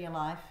two in your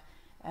life,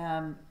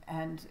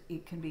 and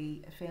it can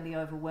be a fairly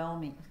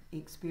overwhelming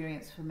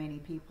experience for many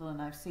people. And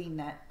I've seen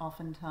that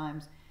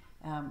oftentimes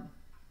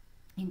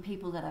in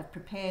people that I've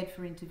prepared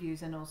for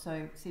interviews, and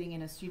also sitting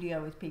in a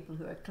studio with people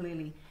who are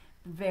clearly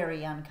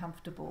very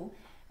uncomfortable,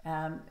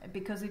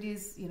 because it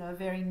is, you know, a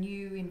very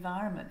new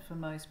environment for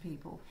most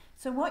people.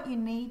 So what you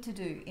need to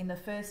do in the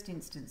first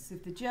instance,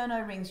 if the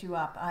journo rings you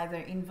up, either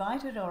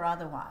invited or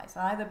otherwise,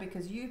 either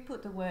because you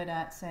put the word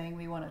out saying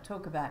we want to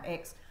talk about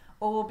X,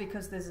 or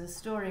because there's a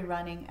story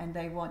running and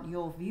they want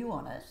your view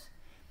on it,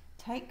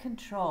 take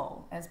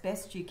control as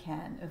best you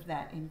can of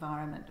that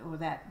environment or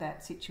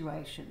that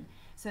situation.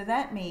 So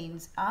that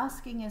means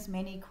asking as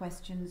many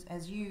questions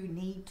as you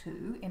need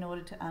to in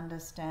order to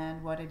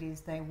understand what it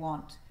is they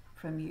want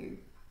from you.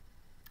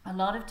 A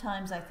lot of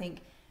times I think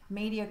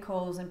media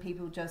calls and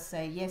people just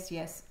say yes,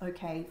 yes,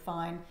 okay,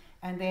 fine,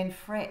 and then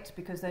fret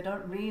because they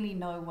don't really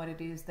know what it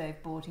is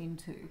they've bought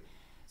into.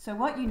 So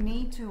what you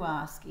need to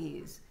ask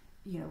is,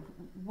 you know,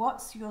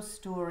 what's your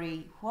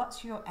story?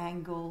 What's your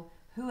angle?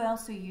 Who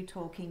else are you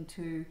talking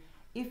to?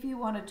 If you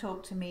want to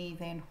talk to me,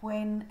 then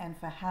when and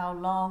for how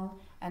long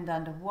and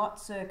under what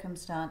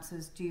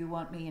circumstances? Do you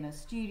want me in a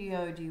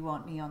studio? Do you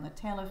want me on the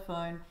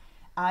telephone?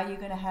 Are you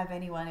going to have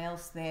anyone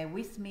else there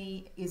with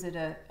me? Is it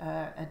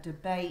a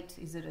debate?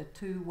 Is it a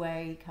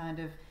two-way kind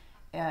of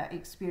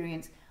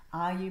experience?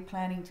 Are you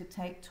planning to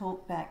take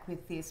talk back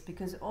with this?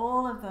 Because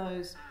all of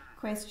those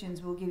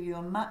questions will give you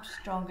a much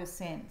stronger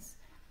sense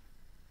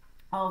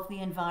of the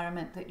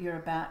environment that you're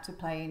about to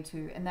play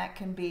into. And that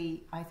can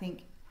be, I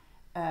think,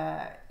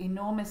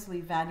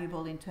 enormously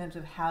valuable in terms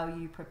of how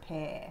you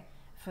prepare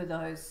for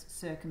those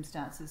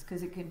circumstances,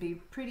 because it can be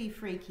pretty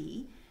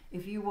freaky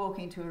if you walk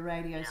into a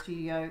radio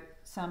studio,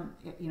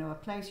 a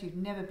place you've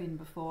never been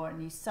before,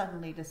 and you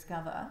suddenly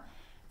discover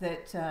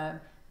that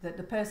that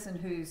the person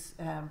who's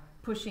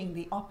pushing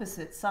the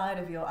opposite side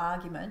of your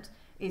argument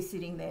is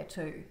sitting there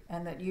too,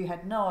 and that you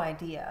had no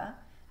idea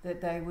that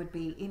they would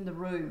be in the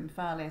room,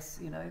 far less,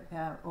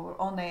 or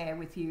on air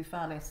with you,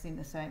 far less in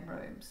the same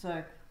room.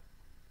 So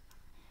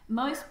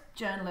most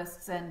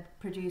journalists and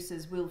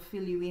producers will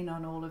fill you in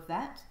on all of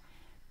that,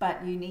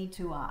 but you need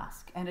to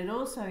ask. And it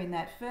also, in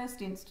that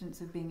first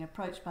instance of being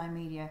approached by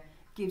media,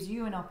 gives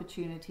you an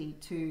opportunity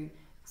to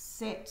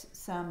set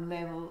some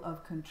level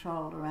of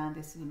control around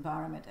this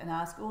environment and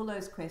ask all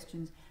those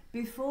questions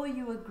before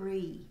you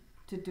agree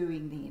to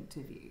doing the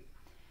interview.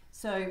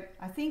 So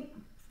I think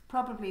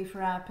probably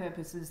for our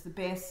purposes, the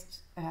best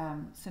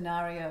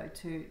scenario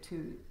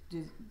to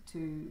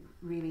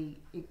really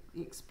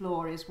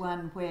explore is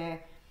one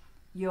where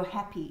you're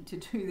happy to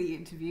do the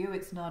interview.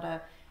 It's not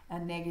a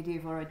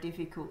negative or a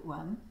difficult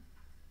one,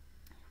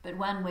 but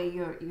one where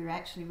you're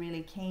actually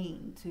really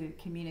keen to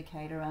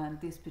communicate around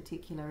this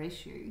particular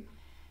issue.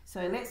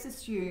 So let's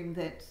assume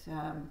that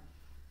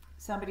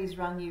somebody's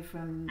rung you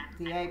from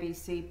the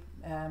ABC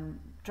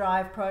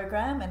Drive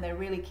program, and they're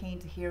really keen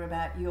to hear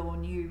about your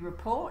new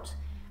report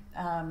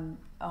on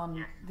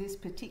this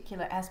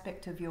particular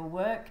aspect of your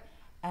work,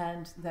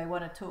 and they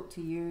want to talk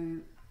to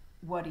you.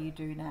 What do you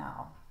do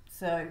now?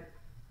 So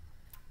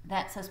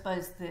that's, I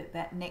suppose,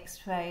 that next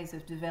phase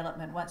of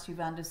development. Once you've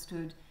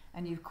understood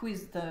and you've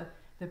quizzed the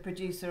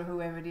producer or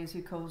whoever it is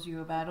who calls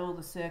you about all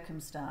the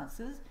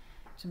circumstances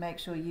to make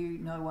sure you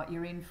know what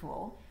you're in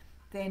for,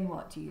 then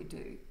what do you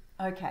do?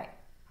 Okay,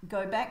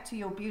 go back to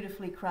your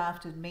beautifully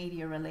crafted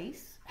media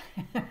release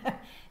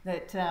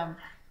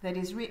that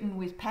is written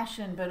with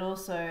passion, but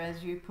also,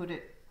 as you put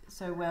it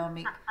so well,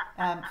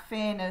 Mick,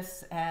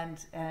 fairness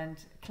and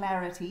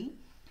clarity,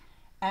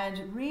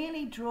 and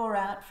really draw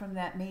out from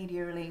that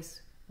media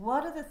release,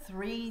 what are the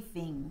 3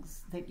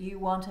 things that you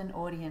want an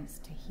audience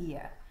to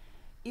hear?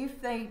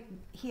 If they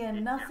hear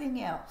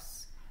nothing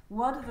else,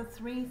 what are the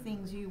 3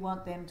 things you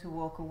want them to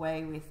walk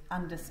away with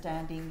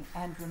understanding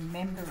and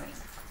remembering?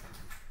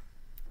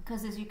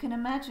 Because as you can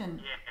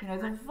imagine, you know,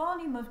 the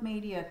volume of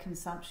media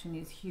consumption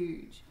is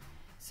huge.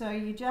 So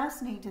you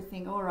just need to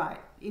think, all right,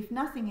 if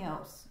nothing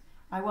else,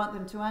 I want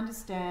them to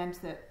understand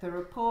that the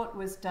report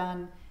was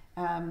done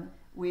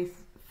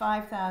with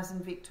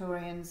 5,000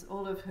 Victorians,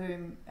 all of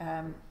whom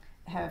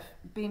have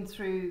been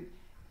through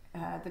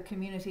the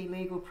community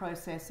legal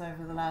process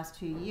over the last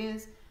 2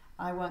 years.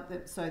 I want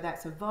them, so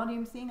that's a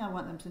volume thing. I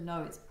want them to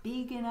know it's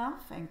big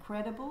enough and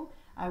credible.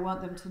 I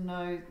want them to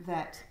know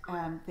that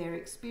their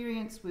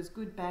experience was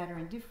good, bad, or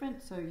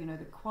indifferent. So, you know,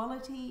 the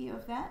quality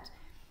of that.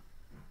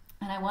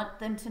 And I want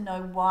them to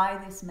know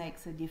why this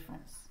makes a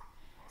difference.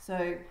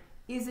 So,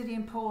 is it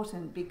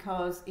important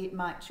because it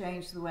might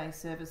change the way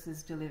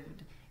services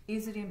delivered?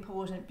 Is it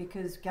important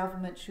because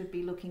government should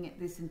be looking at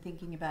this and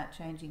thinking about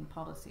changing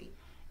policy?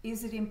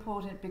 Is it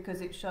important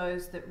because it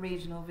shows that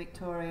regional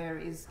Victoria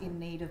is in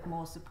need of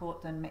more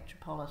support than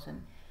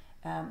metropolitan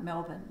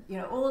Melbourne? You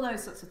know, all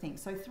those sorts of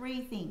things. So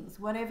 3 things,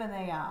 whatever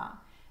they are.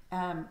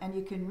 And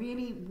you can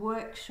really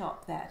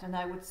workshop that. And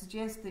I would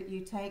suggest that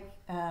you take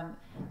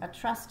a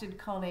trusted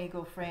colleague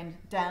or friend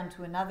down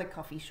to another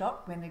coffee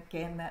shop, when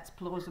again that's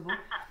plausible,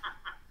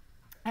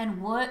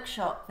 and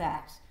workshop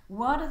that.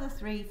 What are the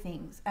 3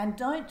 things? And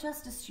don't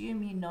just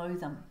assume you know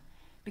them,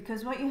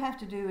 because what you have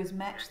to do is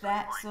match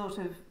that sort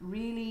of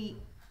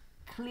really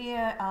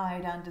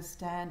clear-eyed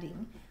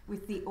understanding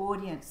with the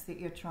audience that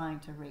you're trying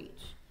to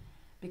reach.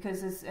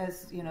 Because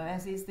as you know,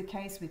 as is the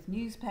case with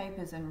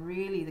newspapers and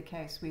really the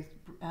case with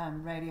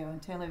radio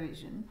and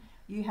television,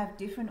 you have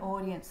different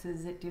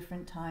audiences at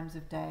different times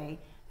of day,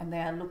 and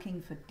they are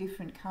looking for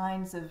different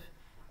kinds of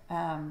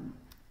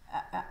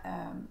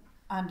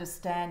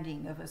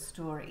understanding of a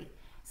story.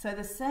 So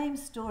the same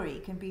story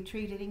can be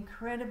treated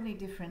incredibly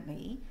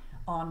differently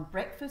on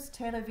breakfast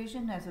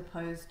television as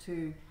opposed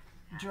to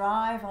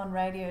Drive on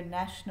Radio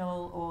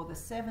National, or the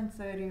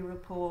 7:30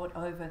 report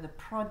over the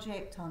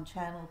project on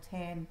Channel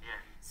 10.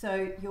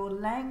 So your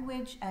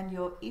language and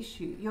your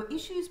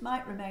issues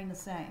might remain the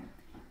same,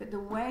 but the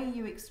way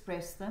you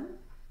express them,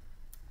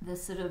 the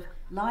sort of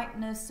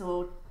lightness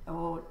or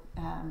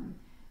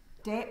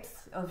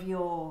depth of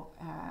your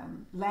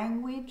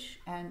language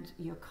and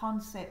your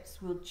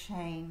concepts will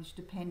change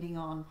depending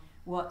on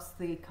what's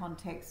the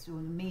context or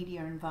the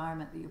media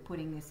environment that you're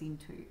putting this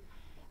into.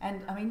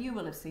 And I mean, you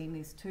will have seen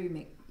this too,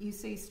 Mick. You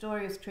see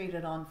stories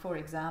treated on, for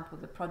example,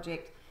 the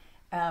project,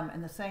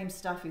 and the same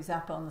stuff is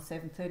up on the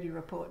 7:30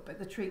 report, but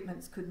the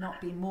treatments could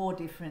not be more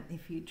different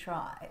if you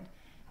tried.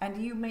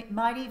 And you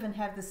might even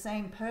have the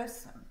same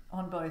person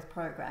on both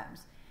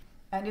programs.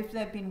 And if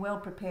they've been well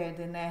prepared,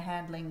 then they're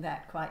handling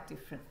that quite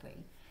differently.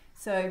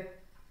 So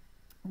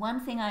one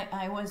thing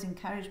I always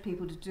encourage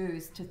people to do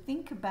is to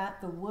think about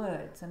the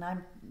words, and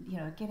I'm, you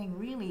know, getting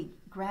really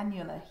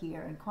granular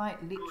here and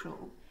quite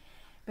literal,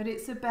 but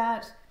it's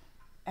about,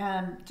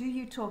 do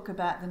you talk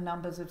about the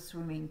numbers of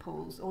swimming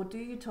pools, or do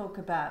you talk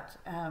about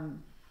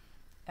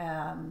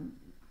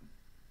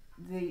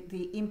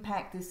the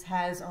impact this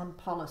has on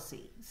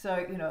policy?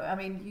 So, you know, I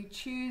mean, you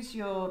choose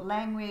your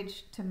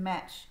language to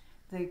match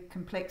the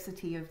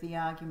complexity of the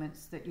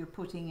arguments that you're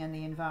putting and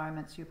the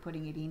environments you're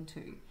putting it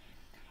into.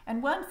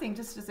 And one thing,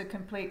 just as a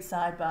complete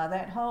sidebar,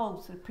 that whole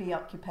sort of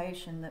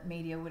preoccupation that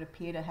media would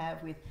appear to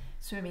have with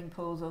swimming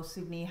pools or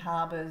Sydney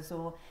harbours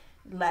or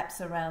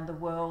laps around the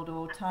world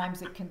or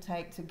times it can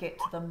take to get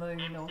to the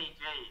moon, or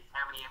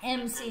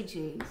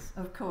MCGs,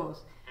 of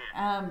course,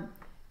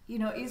 you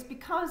know, is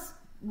because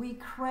we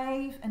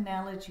crave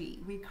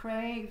analogy. We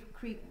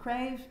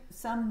crave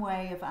some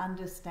way of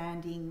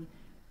understanding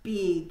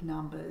big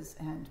numbers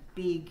and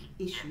big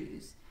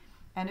issues.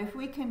 And if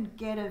we can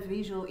get a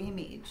visual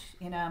image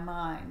in our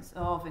minds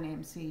of an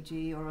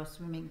MCG or a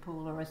swimming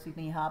pool or a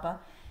Sydney harbour,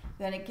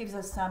 then it gives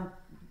us some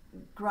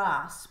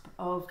grasp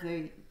of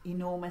the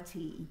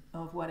enormity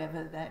of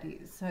whatever that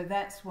is. So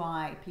that's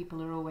why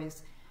people are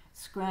always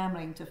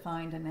scrambling to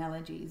find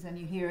analogies, and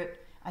you hear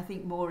it, I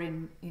think, more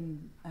in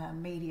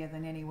media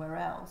than anywhere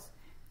else.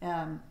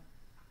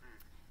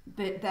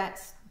 But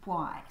that's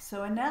why.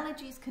 So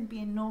analogies can be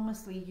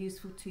enormously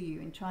useful to you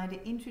in trying to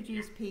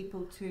introduce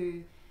people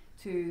to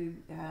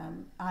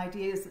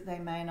ideas that they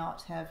may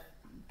not have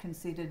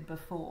considered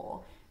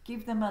before.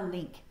 Give them a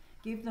link.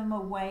 Give them a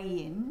way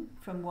in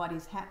from what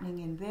is happening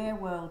in their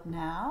world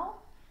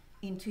now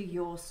into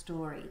your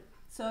story.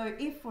 So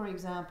if, for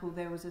example,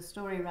 there was a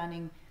story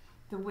running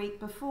the week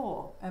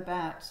before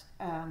about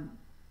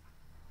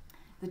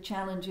the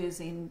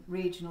challenges in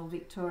regional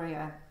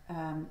Victoria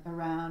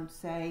around,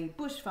 say,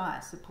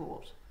 bushfire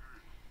support,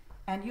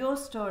 and your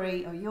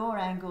story or your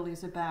angle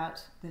is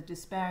about the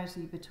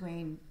disparity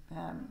between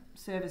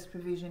service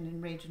provision in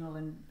regional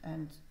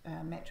and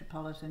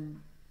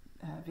metropolitan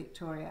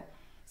Victoria,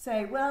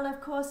 say, well,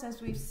 of course,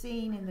 as we've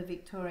seen in the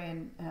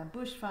Victorian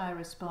bushfire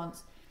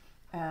response,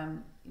 you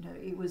know,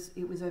 it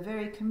was a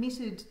very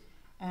committed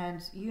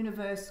and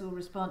universal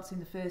response in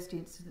the first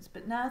instance,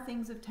 but now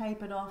things have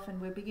tapered off and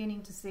we're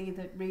beginning to see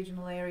that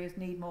regional areas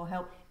need more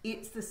help.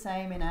 It's the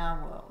same in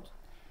our world.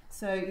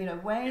 So, you know,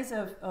 ways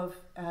of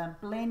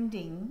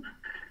blending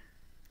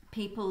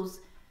people's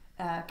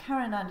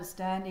current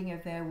understanding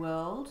of their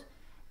world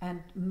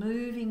and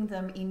moving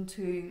them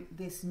into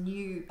this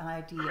new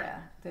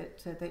idea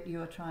that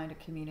you're trying to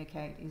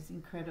communicate is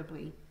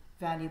incredibly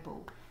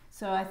valuable.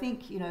 So I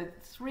think,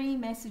 3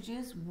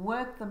 messages,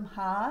 work them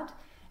hard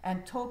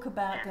and talk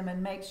about them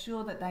and make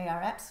sure that they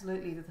are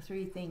absolutely the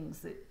 3 things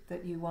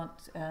that you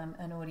want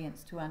an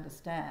audience to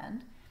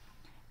understand.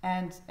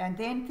 And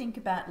then think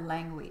about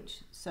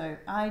language. So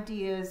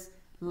ideas,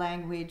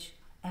 language,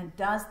 and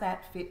does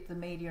that fit the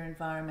media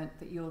environment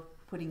that you're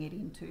putting it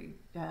into?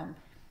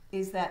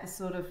 Is that the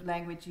sort of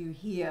language you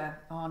hear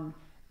on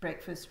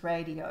breakfast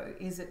radio?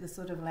 Is it the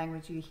sort of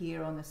language you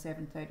hear on the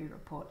 7:30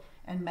 report?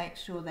 And make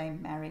sure they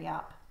marry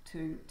up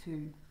to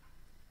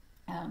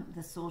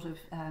the sort of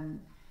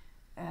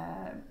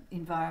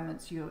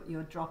environments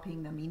you're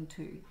dropping them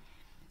into.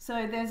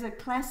 So there's a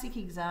classic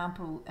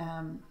example,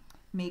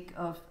 Mick,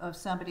 of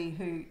somebody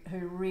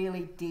who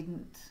really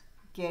didn't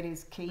get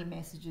his key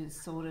messages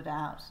sorted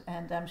out,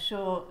 and I'm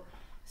sure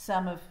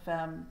some of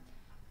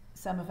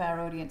our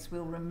audience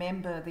will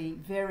remember the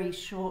very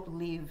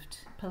short-lived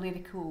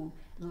political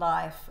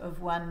life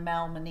of one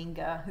Mal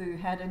Meninga, who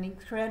had an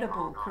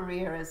incredible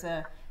career as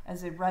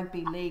a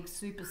rugby league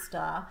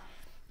superstar,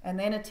 and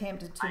then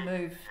attempted to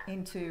move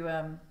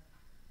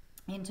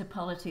into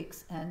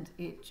politics, and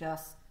it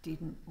just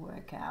didn't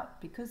work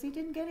out because he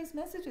didn't get his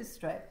messages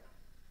straight.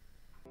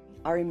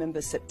 I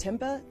remember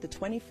September the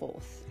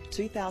 24th,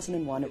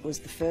 2001. It was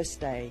the first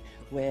day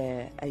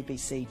where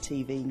ABC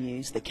TV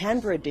News, the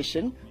Canberra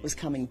edition, was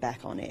coming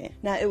back on air.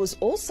 Now, it was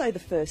also the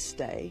first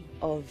day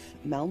of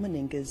Mal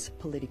Meninga's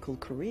political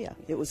career.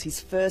 It was his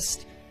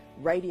first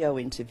radio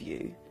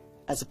interview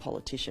as a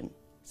politician.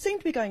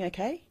 Seemed to be going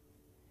okay.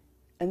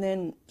 And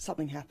then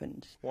something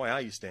happened. Why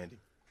are you standing?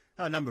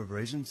 A number of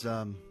reasons.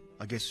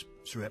 I guess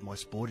throughout my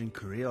sporting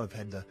career, I've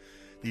had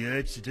the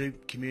urge to do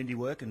community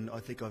work, and I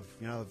think I've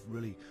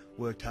really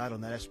worked hard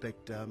on that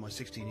aspect my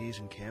 16 years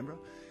in Canberra.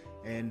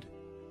 And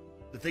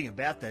the thing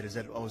about that is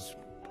that I was,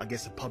 I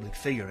guess, a public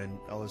figure, and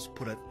I was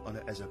put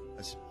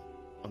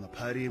on the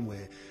podium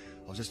where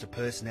I was just a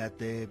person out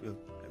there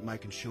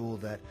making sure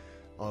that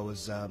I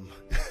was. I'm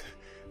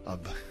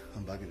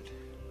bugging it.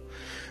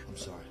 I'm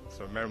sorry.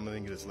 So Mal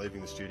Meninga is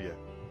leaving the studio,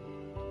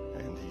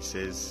 and he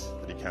says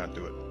that he can't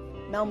do it.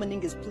 Mal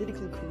Meninga's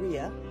political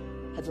career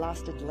had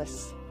lasted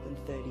less than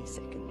 30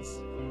 seconds.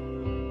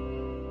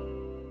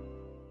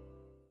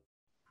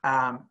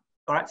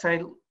 All right,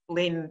 so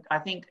Lynn, I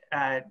think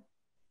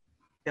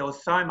there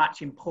was so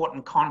much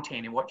important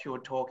content in what you were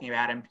talking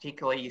about, and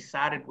particularly you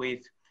started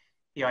with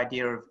the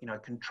idea of,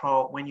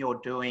 control when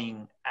you're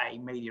doing a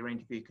media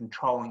interview,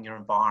 controlling your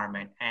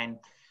environment. And,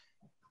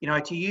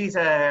 to use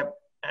a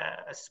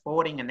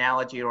sporting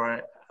analogy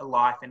or a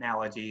life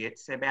analogy,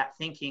 it's about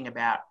thinking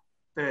about,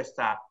 first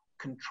up,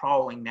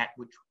 controlling that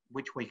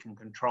which we can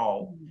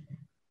control.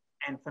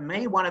 And for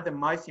me, one of the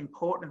most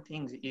important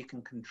things that you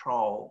can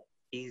control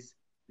is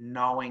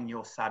knowing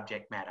your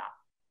subject matter.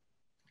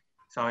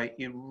 So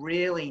you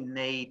really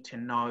need to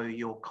know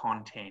your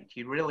content.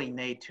 You really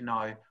need to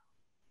know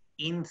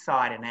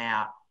inside and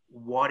out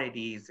what it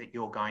is that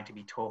you're going to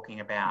be talking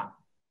about.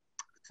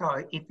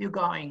 So if you're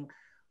going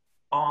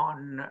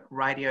on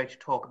radio to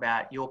talk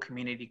about your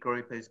community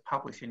group has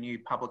published a new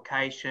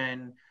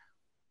publication,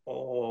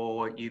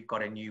 or you've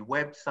got a new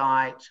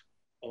website,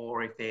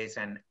 or if there's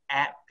an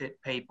app that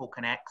people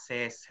can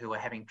access who are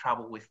having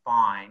trouble with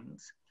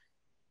fines,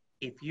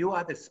 if you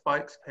are the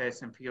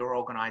spokesperson for your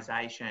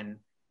organisation,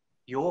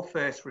 your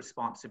first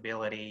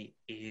responsibility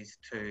is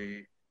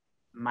to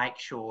make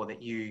sure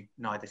that you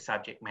know the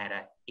subject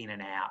matter in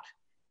and out.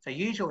 So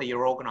usually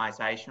your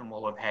organisation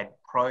will have had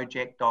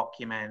project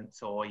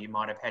documents, or you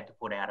might have had to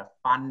put out a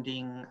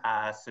funding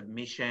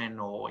submission,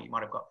 or you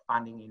might have got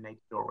funding, you need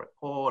to do a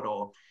report,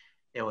 or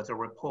there was a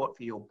report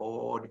for your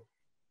board.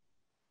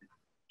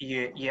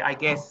 I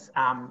guess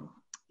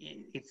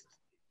you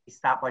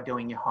start by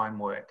doing your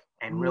homework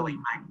and really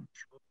making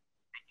sure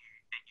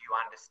that you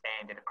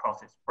understand it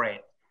across its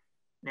breadth.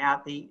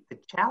 Now, the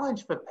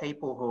challenge for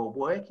people who are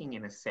working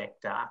in a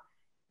sector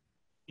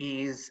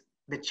is,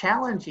 the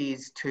challenge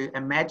is to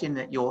imagine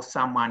that you're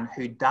someone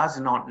who does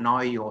not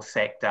know your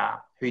sector,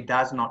 who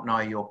does not know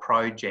your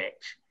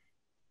project.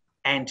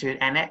 And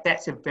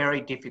that's a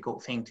very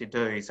difficult thing to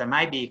do. So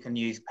maybe you can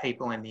use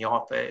people in the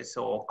office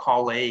or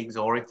colleagues,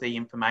 or if the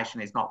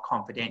information is not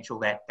confidential,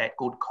 that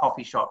good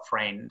coffee shop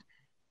friend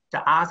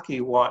to ask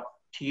you what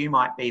to you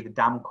might be the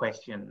dumb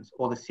questions,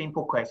 or the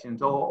simple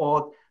questions,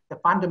 or the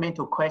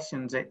fundamental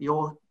questions that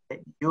you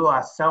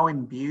are so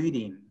imbued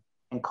in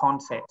and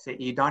concepts that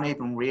you don't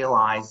even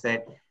realise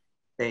that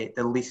the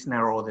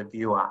listener or the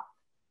viewer.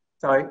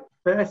 So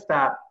first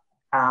up,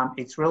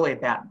 it's really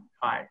about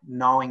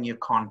knowing your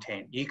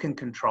content. You can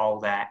control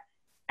that.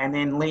 And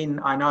then Lynn,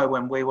 I know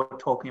when we were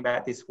talking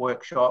about this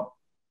workshop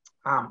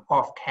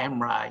off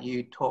camera,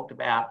 you talked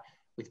about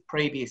with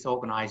previous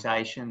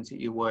organisations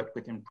that you worked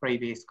with and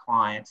previous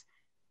clients,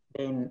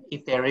 then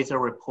if there is a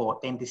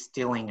report, then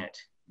distilling it.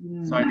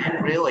 So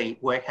then really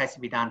work has to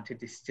be done to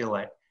distill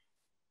it.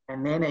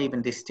 and then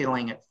even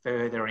distilling it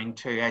further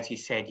into, as you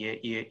said,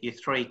 your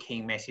three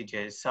key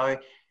messages. So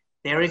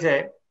there is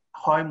a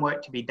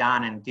homework to be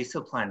done and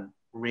discipline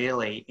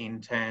really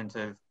in terms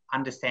of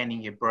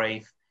understanding your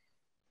brief,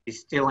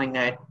 distilling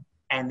it,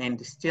 and then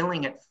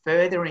distilling it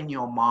further in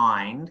your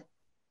mind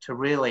to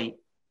really,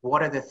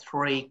 what are the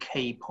three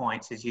key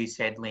points, as you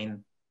said,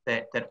 Lynn,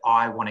 that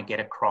I want to get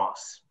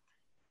across?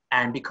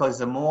 And because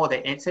the more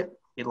that it's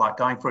like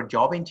going for a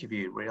job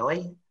interview,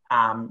 really,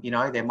 you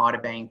know, there might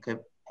have been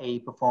key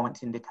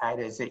performance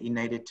indicators that you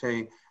needed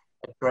to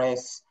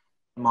address.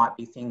 There might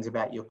be things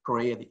about your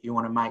career that you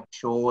want to make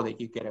sure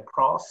that you get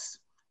across.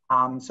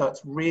 So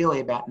it's really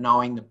about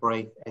knowing the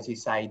brief, as you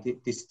say,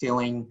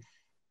 distilling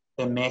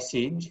the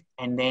message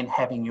and then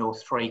having your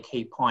three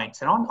key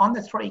points. And on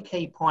the three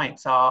key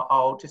points,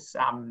 I'll just,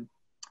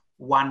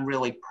 one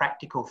really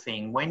practical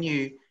thing, when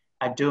you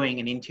are doing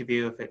an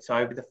interview, if it's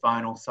over the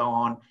phone or so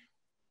on,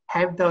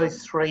 have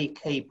those three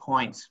key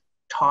points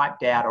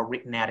typed out or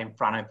written out in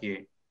front of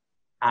you.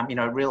 You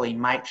know, really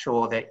make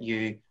sure that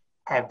you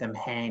have them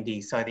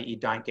handy so that you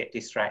don't get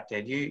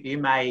distracted. You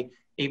may,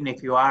 even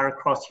if you are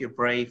across your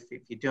brief,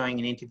 if you're doing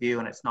an interview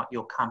and it's not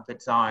your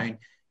comfort zone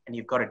and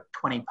you've got a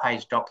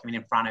 20-page document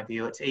in front of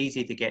you, it's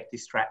easy to get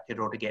distracted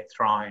or to get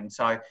thrown.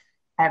 So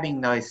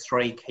having those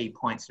three key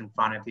points in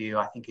front of you,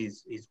 I think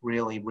is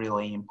really,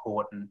 really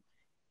important.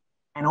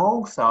 And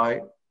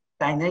also,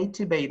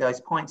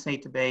 those points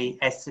need to be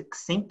as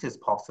succinct as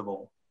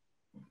possible.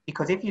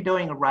 Because if you're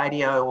doing a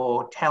radio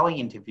or tele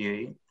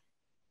interview,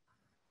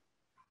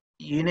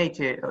 you need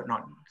to,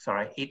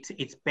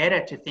 it's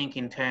better to think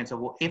in terms of,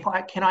 well,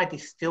 can I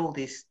distill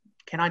this?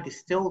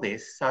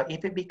 So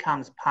if it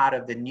becomes part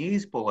of the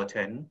news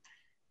bulletin,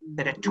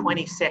 that a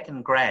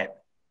 20-second grab,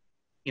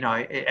 you know,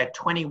 a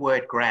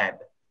 20-word grab,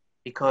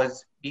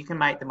 because you can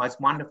make the most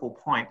wonderful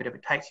point, but if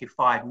it takes you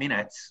 5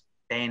 minutes,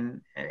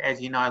 then,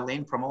 as you know,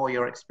 Lynn, from all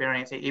your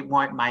experience, it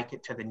won't make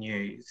it to the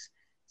news.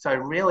 So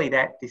really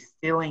that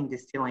distilling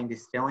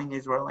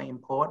is really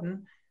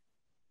important.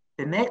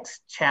 The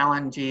next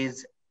challenge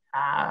is,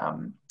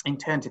 in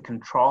terms of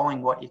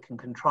controlling what you can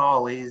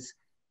control, is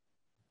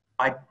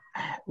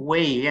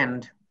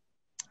and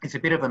it's a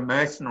bit of a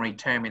mercenary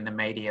term in the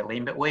media,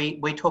 Lynn, but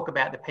we talk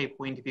about the people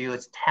we interview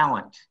as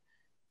talent.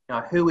 You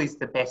know, who is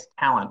the best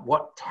talent?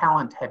 What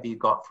talent have you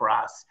got for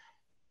us?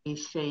 Is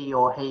she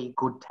or he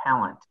good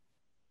talent?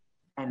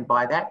 And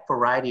by that, for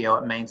radio,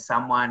 it means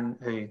someone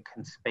who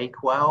can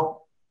speak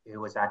well,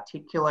 who is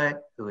articulate,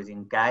 who is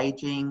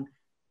engaging,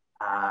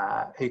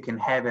 who can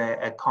have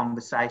a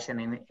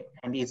conversation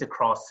and is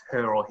across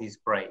her or his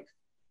brief.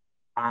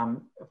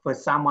 For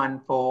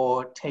someone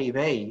for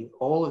TV,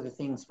 all of the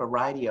things for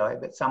radio,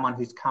 but someone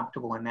who's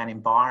comfortable in that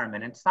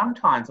environment. And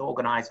sometimes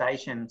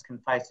organisations can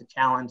face a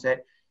challenge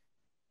that,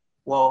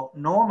 well,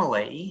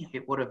 normally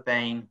it would have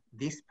been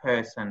this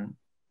person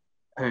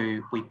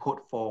who we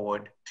put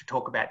forward to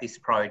talk about this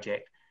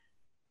project.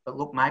 But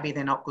look, maybe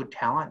they're not good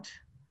talent.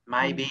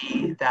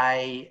 Maybe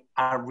they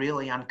are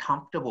really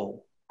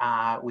uncomfortable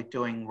with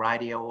doing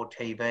radio or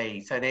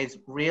TV. So there's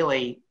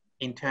really,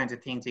 in terms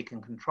of things you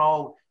can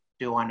control,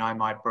 do I know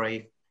my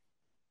brief?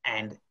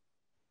 And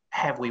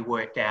have we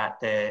worked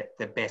out the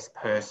best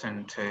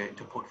person to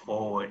put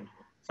forward?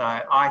 So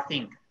I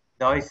think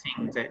those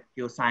things that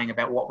you're saying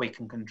about what we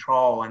can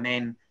control and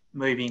then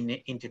moving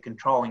into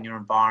controlling your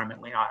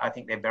environment, I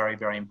think they're very,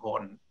 very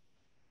important.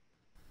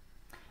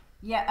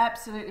 Yeah,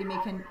 absolutely,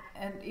 Mick.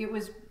 And it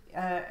was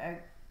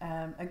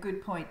a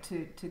good point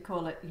to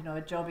call it, you know,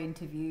 a job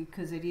interview,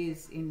 because it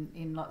is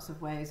in lots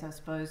of ways, I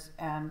suppose,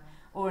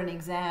 or an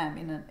exam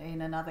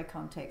in another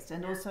context.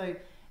 And also,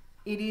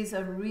 it is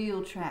a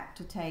real trap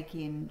to take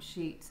in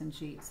sheets and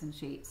sheets and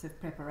sheets of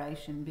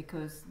preparation,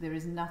 because there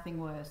is nothing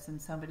worse than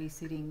somebody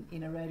sitting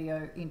in a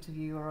radio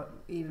interview, or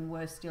even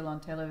worse still on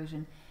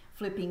television,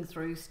 flipping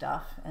through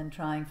stuff and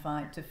trying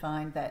to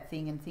find that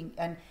thing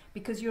and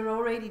because you're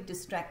already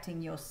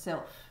distracting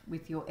yourself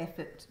with your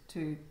effort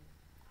to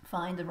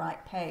find the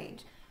right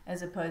page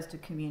as opposed to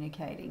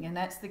communicating. And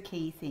that's the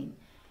key thing.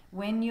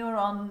 When you're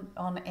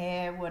on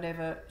air,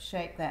 whatever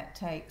shape that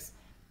takes,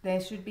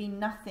 there should be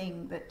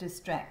nothing that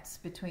distracts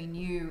between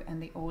you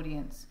and the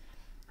audience.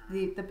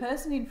 The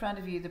person in front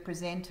of you, the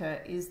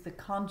presenter, is the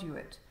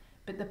conduit,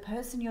 but the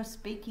person you're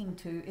speaking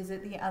to is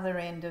at the other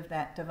end of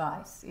that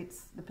device.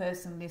 It's the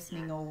person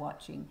listening or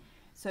watching.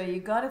 So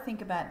you've got to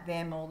think about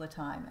them all the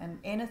time, and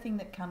anything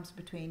that comes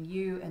between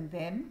you and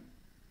them,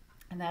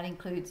 and that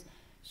includes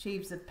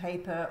sheaves of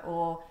paper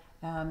or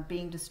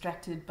being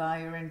distracted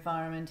by your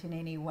environment in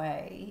any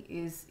way,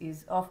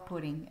 is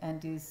off-putting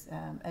and is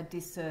a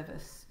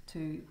disservice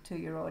to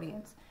your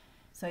audience.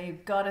 So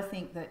you've got to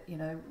think that, you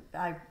know,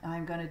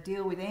 I'm going to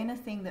deal with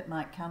anything that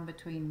might come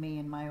between me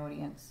and my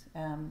audience,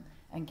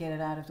 and get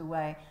it out of the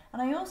way. And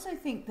I also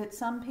think that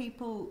some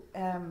people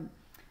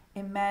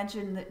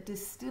imagine that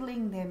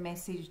distilling their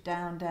message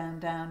down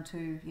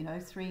to, you know,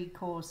 3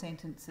 core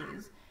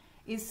sentences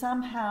is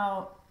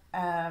somehow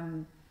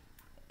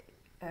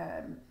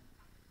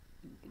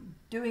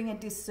doing a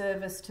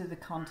disservice to the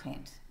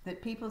content.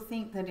 That people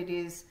think that it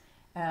is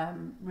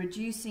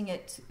reducing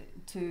it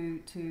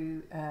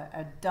to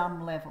a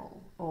dumb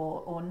level,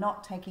 or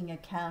not taking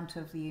account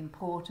of the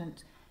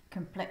important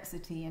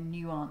complexity and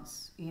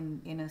nuance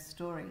in a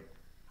story.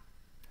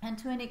 And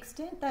to an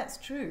extent that's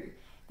true.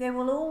 There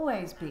will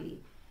always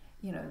be,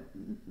 you know,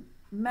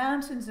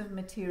 mountains of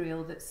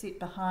material that sit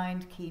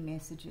behind key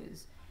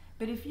messages.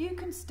 But if you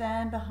can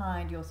stand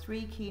behind your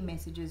 3 key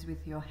messages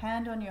with your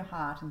hand on your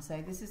heart and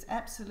say, this is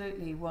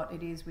absolutely what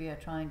it is we are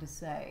trying to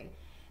say,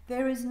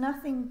 there is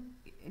nothing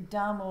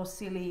dumb or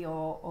silly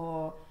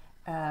or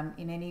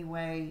in any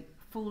way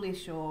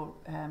foolish or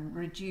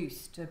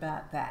reduced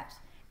about that.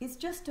 It's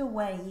just a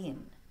way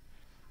in.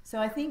 So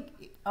I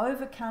think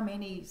overcome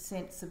any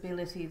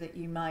sensibility that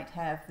you might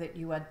have that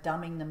you are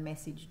dumbing the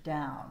message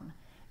down.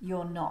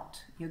 You're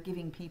not. You're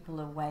giving people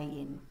a way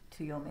in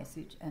to your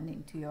message and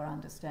into your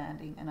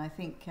understanding. And I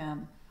think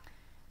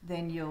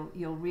then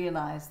you'll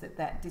realise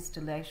that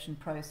distillation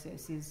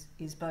process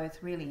is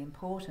both really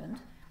important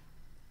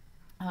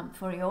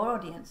for your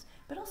audience,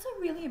 but also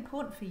really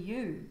important for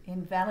you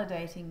in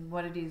validating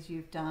what it is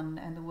you've done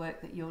and the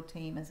work that your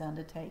team has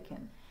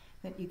undertaken,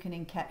 that you can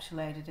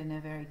encapsulate it in a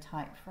very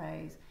tight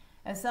phrase.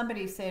 As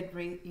somebody said,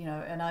 you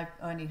know, and I've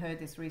only heard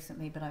this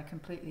recently, but I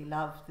completely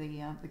love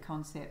the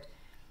concept,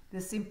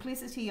 the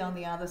simplicity on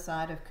the other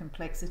side of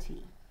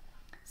complexity.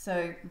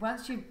 So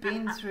once you've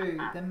been through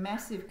the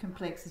massive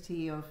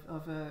complexity of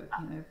a,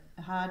 you know,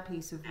 a hard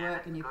piece of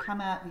work, and you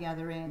come out the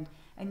other end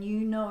and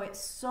you know it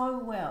so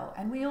well,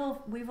 and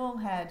we've all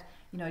had,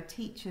 you know,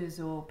 teachers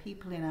or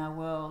people in our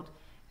world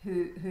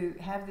who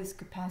have this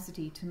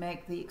capacity to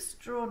make the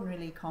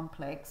extraordinarily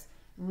complex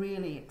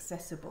really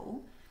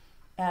accessible,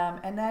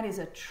 and that is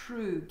a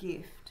true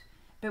gift.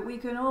 But we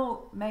can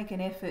all make an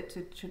effort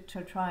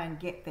to try and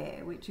get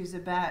there, which is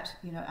about,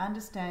 you know,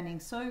 understanding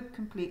so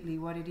completely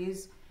what it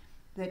is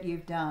that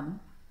you've done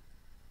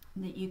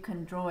that you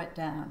can draw it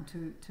down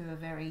to a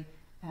very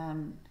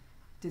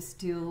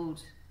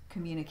distilled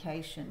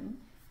communication.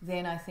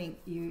 Then I think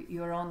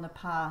you're on the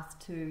path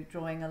to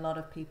drawing a lot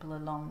of people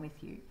along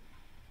with you.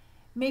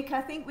 Mick,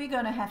 I think we're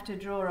going to have to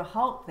draw a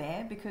halt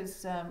there,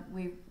 because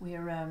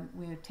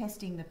we're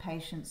testing the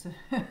patience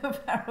of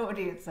our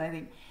audience, I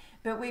think.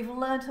 But we've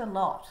learnt a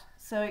lot.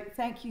 So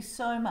thank you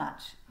so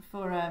much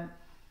for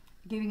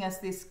giving us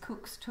this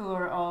Cook's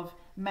tour of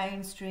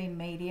mainstream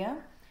media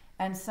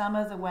and some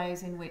of the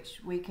ways in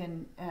which we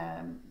can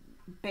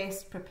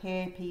best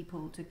prepare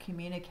people to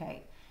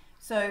communicate.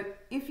 So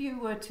if you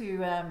were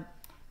to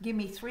give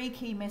me 3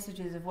 key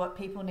messages of what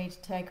people need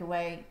to take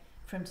away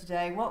from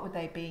today, what would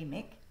they be,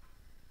 Mick?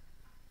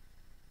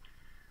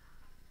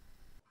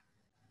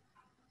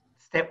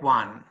 Step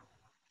 1,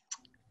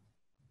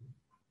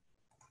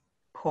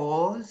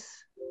 pause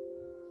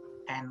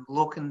and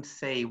look and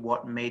see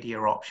what media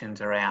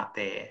options are out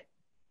there.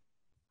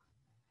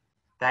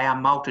 They are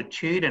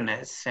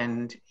multitudinous,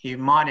 and you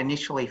might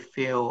initially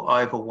feel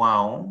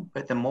overwhelmed,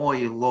 but the more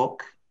you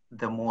look,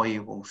 the more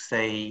you will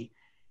see,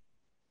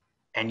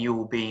 and you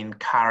will be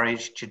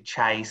encouraged to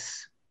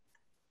chase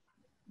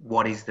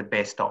what is the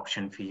best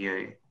option for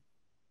you.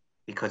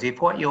 Because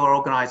if what your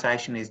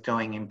organisation is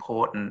doing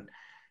important,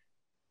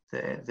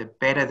 the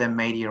better the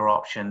media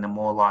option, the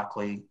more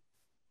likelihood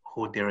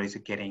there is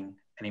of getting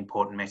an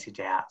important message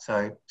out.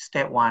 So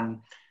step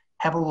 1,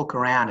 have a look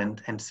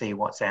around and see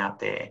what's out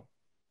there.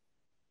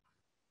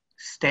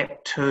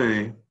 Step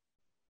 2,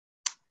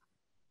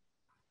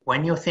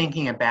 when you're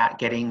thinking about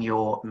getting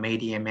your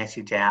media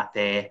message out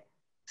there,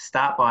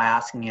 start by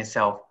asking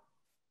yourself,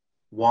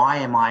 why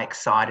am I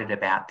excited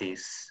about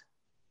this?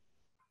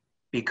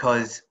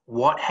 Because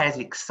what has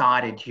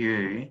excited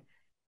you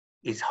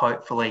is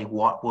hopefully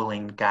what will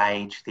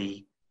engage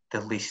the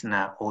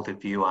listener or the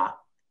viewer.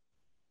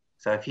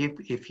 So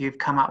if you've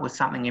come up with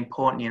something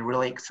important, you're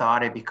really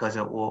excited because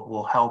it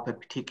will help a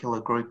particular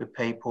group of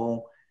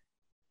people,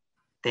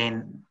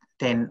 then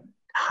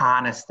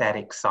harness that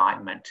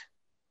excitement.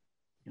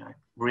 You know,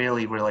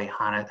 really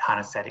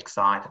harness that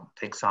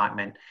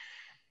excitement.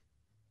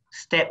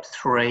 Step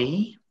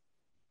 3,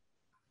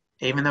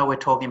 even though we're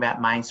talking about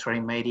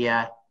mainstream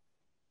media,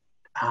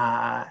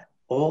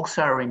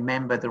 also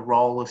remember the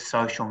role of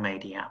social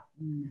media.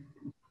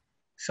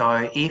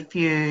 So if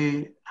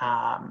you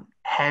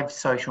have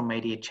social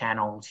media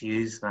channels,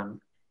 use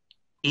them.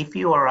 If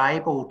you are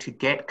able to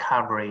get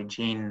coverage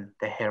in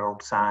the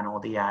Herald Sun or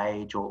the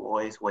Age or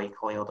Lawyers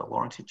Weekly or the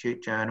Law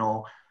Institute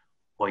Journal,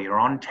 or you're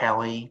on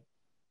telly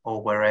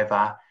or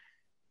wherever,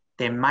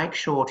 then make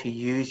sure to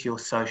use your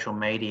social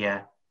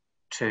media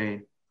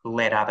to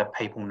let other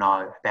people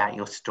know about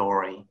your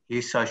story.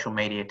 Use social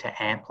media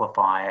to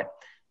amplify it,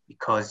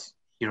 because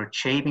you're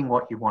achieving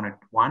what you want to,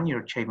 1,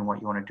 you're achieving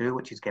what you want to do,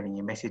 which is getting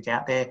your message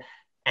out there.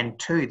 And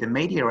 2, the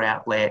media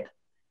outlet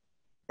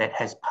that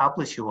has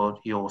published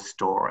your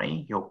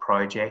story, your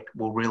project,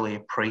 will really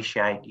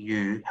appreciate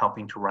you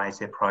helping to raise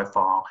their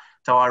profile.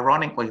 So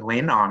ironically,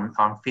 Lynn, I'm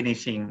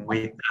finishing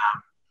with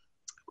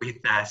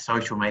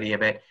social media,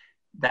 but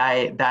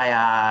they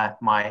are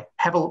my,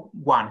 have a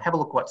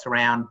look what's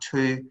around.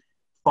 2,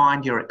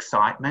 find your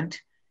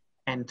excitement.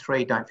 And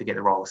 3, don't forget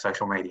the role of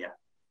social media.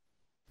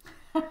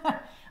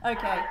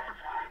 Okay.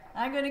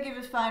 I'm going to give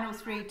a final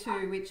 3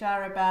 too, which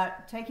are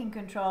about taking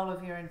control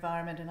of your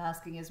environment and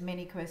asking as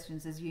many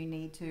questions as you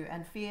need to,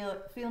 and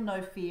feel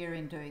no fear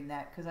in doing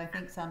that, because I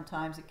think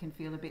sometimes it can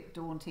feel a bit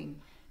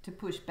daunting to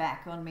push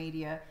back on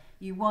media.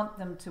 You want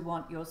them to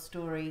want your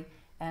story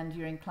and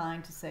you're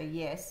inclined to say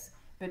yes,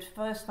 but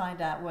first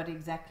find out what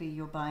exactly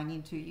you're buying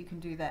into. You can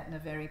do that in a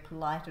very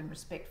polite and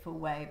respectful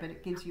way, but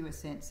it gives you a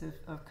sense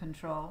of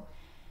control.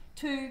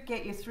 2,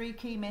 get your 3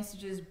 key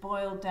messages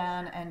boiled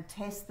down and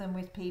test them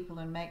with people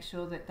and make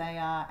sure that they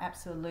are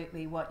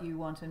absolutely what you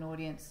want an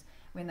audience,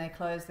 when they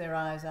close their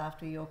eyes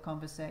after your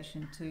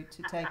conversation, to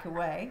take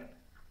away.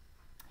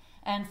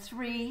 And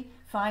 3,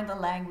 find the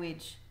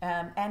language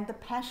and the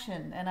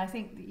passion. And I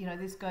think, you know,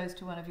 this goes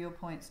to one of your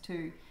points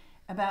too,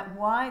 about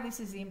why this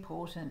is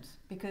important,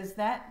 because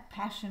that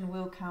passion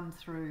will come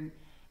through,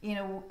 you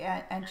know,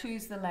 and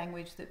choose the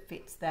language that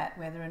fits that,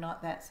 whether or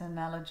not that's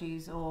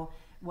analogies or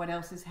what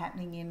else is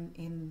happening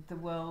in the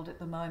world at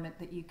the moment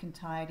that you can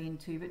tie it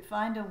into, but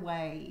find a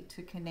way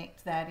to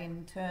connect that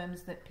in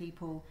terms that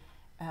people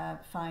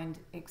find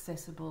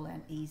accessible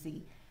and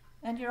easy,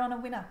 and you're on a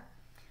winner.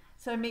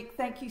 So Mick,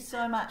 thank you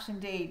so much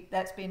indeed.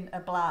 That's been a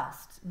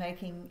blast,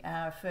 making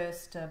our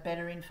first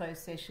Better Info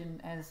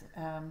session as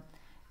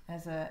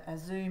a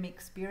Zoom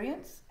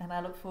experience, and I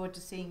look forward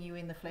to seeing you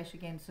in the flesh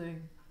again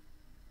soon.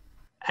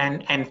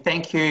 And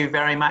thank you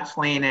very much,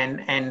 Lynn,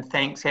 and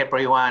thanks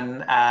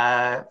everyone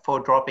for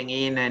dropping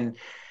in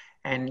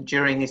and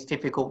during this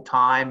difficult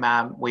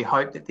time. We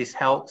hope that this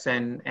helps,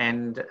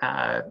 and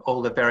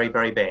all the very,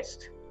 very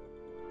best.